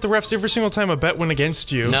crying about the refs every single time a bet went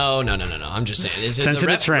against you. No. I'm just saying.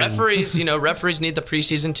 Sensitive trend. Referees, referees need the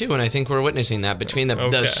preseason too, and I think we're witnessing that between the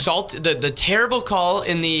Okay. the terrible call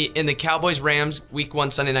in the Cowboys Rams Week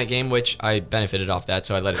 1 Sunday night game, which I benefited off that,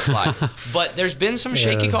 so I let it slide. But there's been some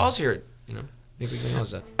shaky calls here. I think we can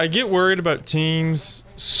acknowledge that. I get worried about teams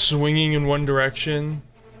swinging in one direction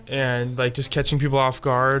and like just catching people off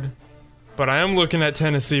guard. But I am looking at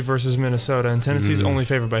Tennessee versus Minnesota, and Tennessee's only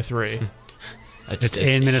favored by 3. It's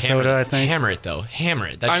in Minnesota, I think. Hammer it, though. Hammer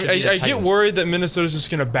it. That should be the I get Titans. worried that Minnesota's just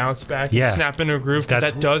going to bounce back Yeah. and snap into a groove because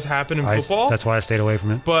That's- that does happen in football. That's why I stayed away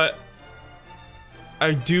from it. But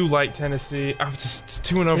I do like Tennessee. It's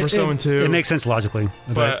 2-0 for 2. It makes sense logically.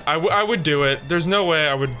 But I would do it. There's no way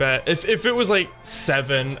I would bet. If it was like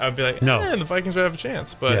 7, I'd be like, No. the Vikings would have a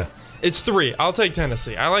chance. But Yeah. it's 3. I'll take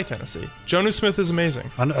Tennessee. I like Tennessee. Jonnu Smith is amazing.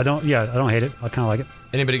 I don't hate it. I kind of like it.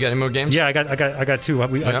 Anybody got any more games? Yeah, I got 2.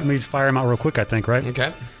 Let me just fire them out real quick, I think, right?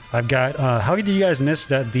 Okay. I've got, how did you guys miss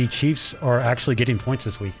that the Chiefs are actually getting points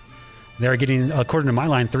this week? They're getting, according to my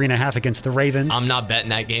line, 3.5 against the Ravens. I'm not betting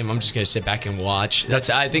that game. I'm just going to sit back and watch.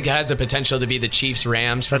 I think it has the potential to be the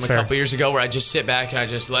Chiefs-Rams from That's a fair. couple years ago where I just sit back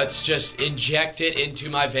and let's just inject it into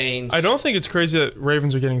my veins. I don't think it's crazy that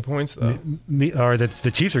Ravens are getting points, though. Or that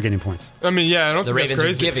the Chiefs are getting points. I mean, yeah, I don't The think Ravens that's are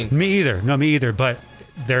crazy. giving. Me either. No, me either. But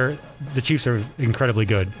the Chiefs are incredibly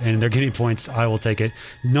good, and they're getting points. I will take it,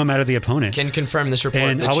 no matter the opponent. Can confirm this report.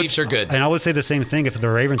 And The Chiefs are good. And I would say the same thing if the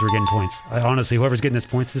Ravens were getting points. Honestly, whoever's getting this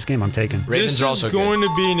points this game, I'm taking. Ravens This are also is good. going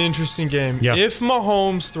to be an interesting game. Yeah. If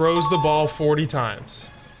Mahomes throws the ball 40 times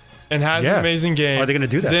and has an Yeah. amazing game, Are they gonna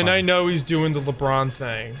do that then fine? I know he's doing the LeBron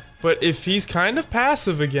thing. But if he's kind of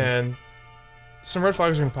passive again, some red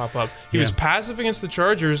flags are going to pop up. He was Yeah. passive against the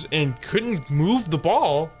Chargers and couldn't move the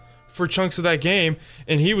ball for chunks of that game,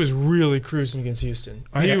 and he was really cruising against Houston.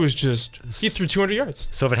 He yeah. was just, he threw 200 yards.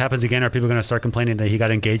 So if it happens again, are people going to start complaining that he got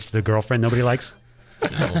engaged to the girlfriend nobody likes?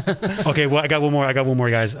 Okay, well, I got one more,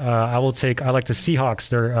 guys. I like the Seahawks.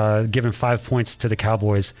 They're giving 5 points to the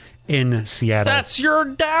Cowboys in Seattle. That's your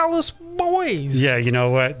Dallas boys. Yeah, you know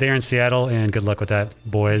what? They're in Seattle, and good luck with that,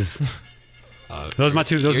 boys. Those are my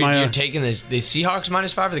two. You're taking the Seahawks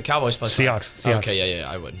 -5 or the Cowboys +5? Seahawks. Okay, yeah,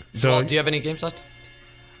 I would. So- Well, do you have any games left?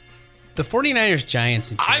 The 49ers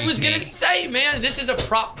Giants. I was going to say, man, this is a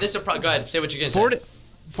prop. Go ahead. Say what you're going to say.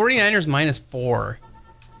 49ers -4.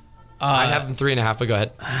 I have them 3.5, but go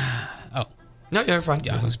ahead. Oh. No, you're fine.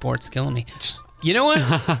 Yahoo Sports killing me. You know what?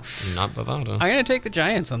 Not Bavado. I'm going to take the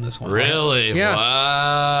Giants on this one. Really? Yeah.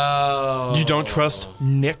 Wow. You don't trust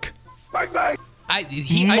Nick? I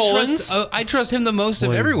trust him the most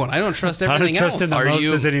of everyone. I don't trust everything trust else. him the Are most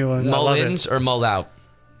you as anyone. I love Mullins or Mull out?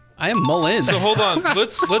 I am Mullins. So hold on.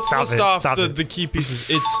 Let's list off Stop it. the key pieces.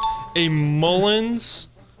 It's a Mullins,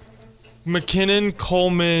 McKinnon,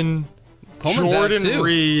 Coleman's out Jordan too.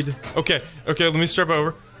 Reed. Okay. Let me start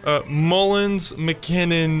over. Mullins,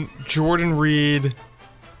 McKinnon, Jordan Reed.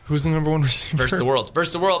 Who's the number 1 receiver? Versus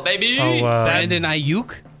the world, baby. Brandon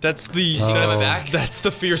Ayuk. That's the coming back? That's the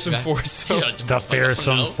fearsome foursome. Yeah, The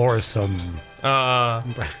fearsome foursome.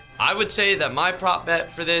 I would say that my prop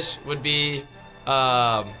bet for this would be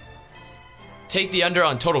take the under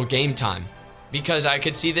on total game time. Because I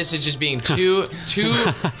could see this as just being too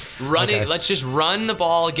running. Okay. Let's just run the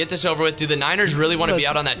ball, get this over with. Do the Niners really want to be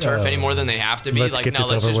out on that turf any more than they have to be?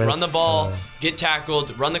 Let's just run the ball, get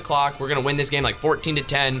tackled, run the clock. We're gonna win this game like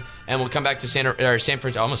 14-10, and we'll come back to San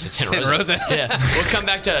Francisco. I almost said Santa Rosa. Yeah, we'll come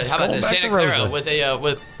back to Santa Clara with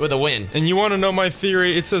a win. And you want to know my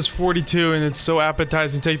theory? It says 42, and it's so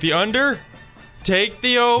appetizing. Take the under. Take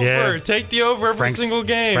the over. Yeah. Take the over every single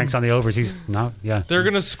game. Frank's on the overs. He's not. Yeah. They're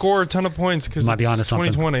gonna score a ton of points because it's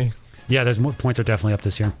 2020. Yeah, there's more points are definitely up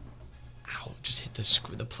this year. Ow! Just hit the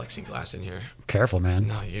plexiglass in here. Careful, man.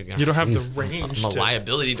 No, You don't have the range. I'm a to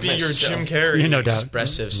liability to be your myself. Jim Carrey. No doubt.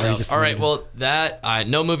 Expressive self. All right, well,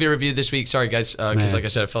 no movie review this week. Sorry, guys, because like I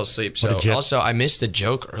said, I fell asleep. So also, I missed the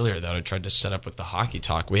joke earlier that I tried to set up with the hockey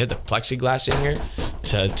talk. We had the plexiglass in here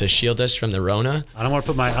to shield us from the Rona. I don't want to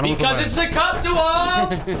put my. It's the cup, Duval.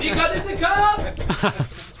 Because it's a cup.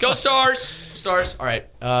 Let's go, Stars. Stars. All right.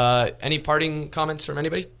 Any parting comments from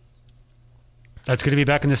anybody? That's good to be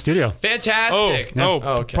back in the studio. Fantastic.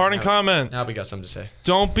 Okay. Parting comment. Now we got something to say.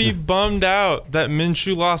 Don't be bummed out that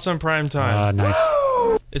Minshew lost on primetime. Nice.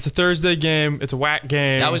 It's a Thursday game. It's a whack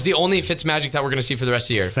game. That was the only Fitzmagic that we're going to see for the rest of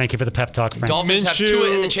the year. Thank you for the pep talk, Frank. Dolphins have Tua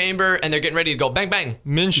in the chamber, and they're getting ready to go bang, bang.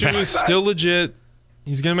 Minshew is still legit.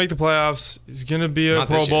 He's going to make the playoffs. He's going to be a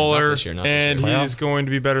Pro Bowler. And he's going to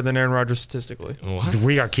be better than Aaron Rodgers statistically. What?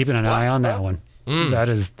 We are keeping an eye on that one. That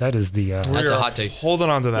is the. That's a hot take. Holding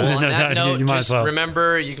on to that. Well, on that note, just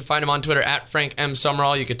remember, you can find him on Twitter at Frank M.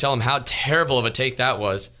 Summerall. You could tell him how terrible of a take that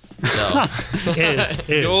was. So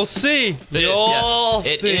You'll see.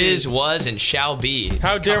 It is, was, and shall be.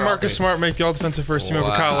 How dare Marcus Smart make the all-defensive first team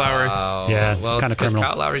over Kyle Lowry? Yeah, well, it's because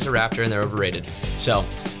Kyle Lowry's a Raptor and they're overrated. So,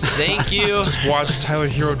 thank you. Just watch Tyler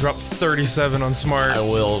Hero drop 37 on Smart. I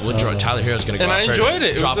will. Tyler Hero's going to go and out I enjoyed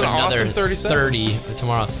it. Drop it was an another awesome 37. 30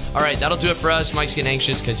 tomorrow. All right, that'll do it for us. Mike's getting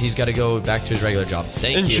anxious because he's got to go back to his regular job.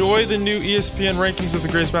 Thank you. Enjoy the new ESPN rankings of the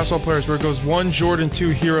greatest basketball players where it goes 1 Jordan, 2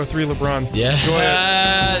 Hero, 3 LeBron. Yeah.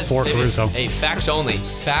 Enjoy it. 4 Caruso. Hey, facts only.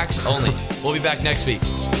 Facts only. We'll be back next week.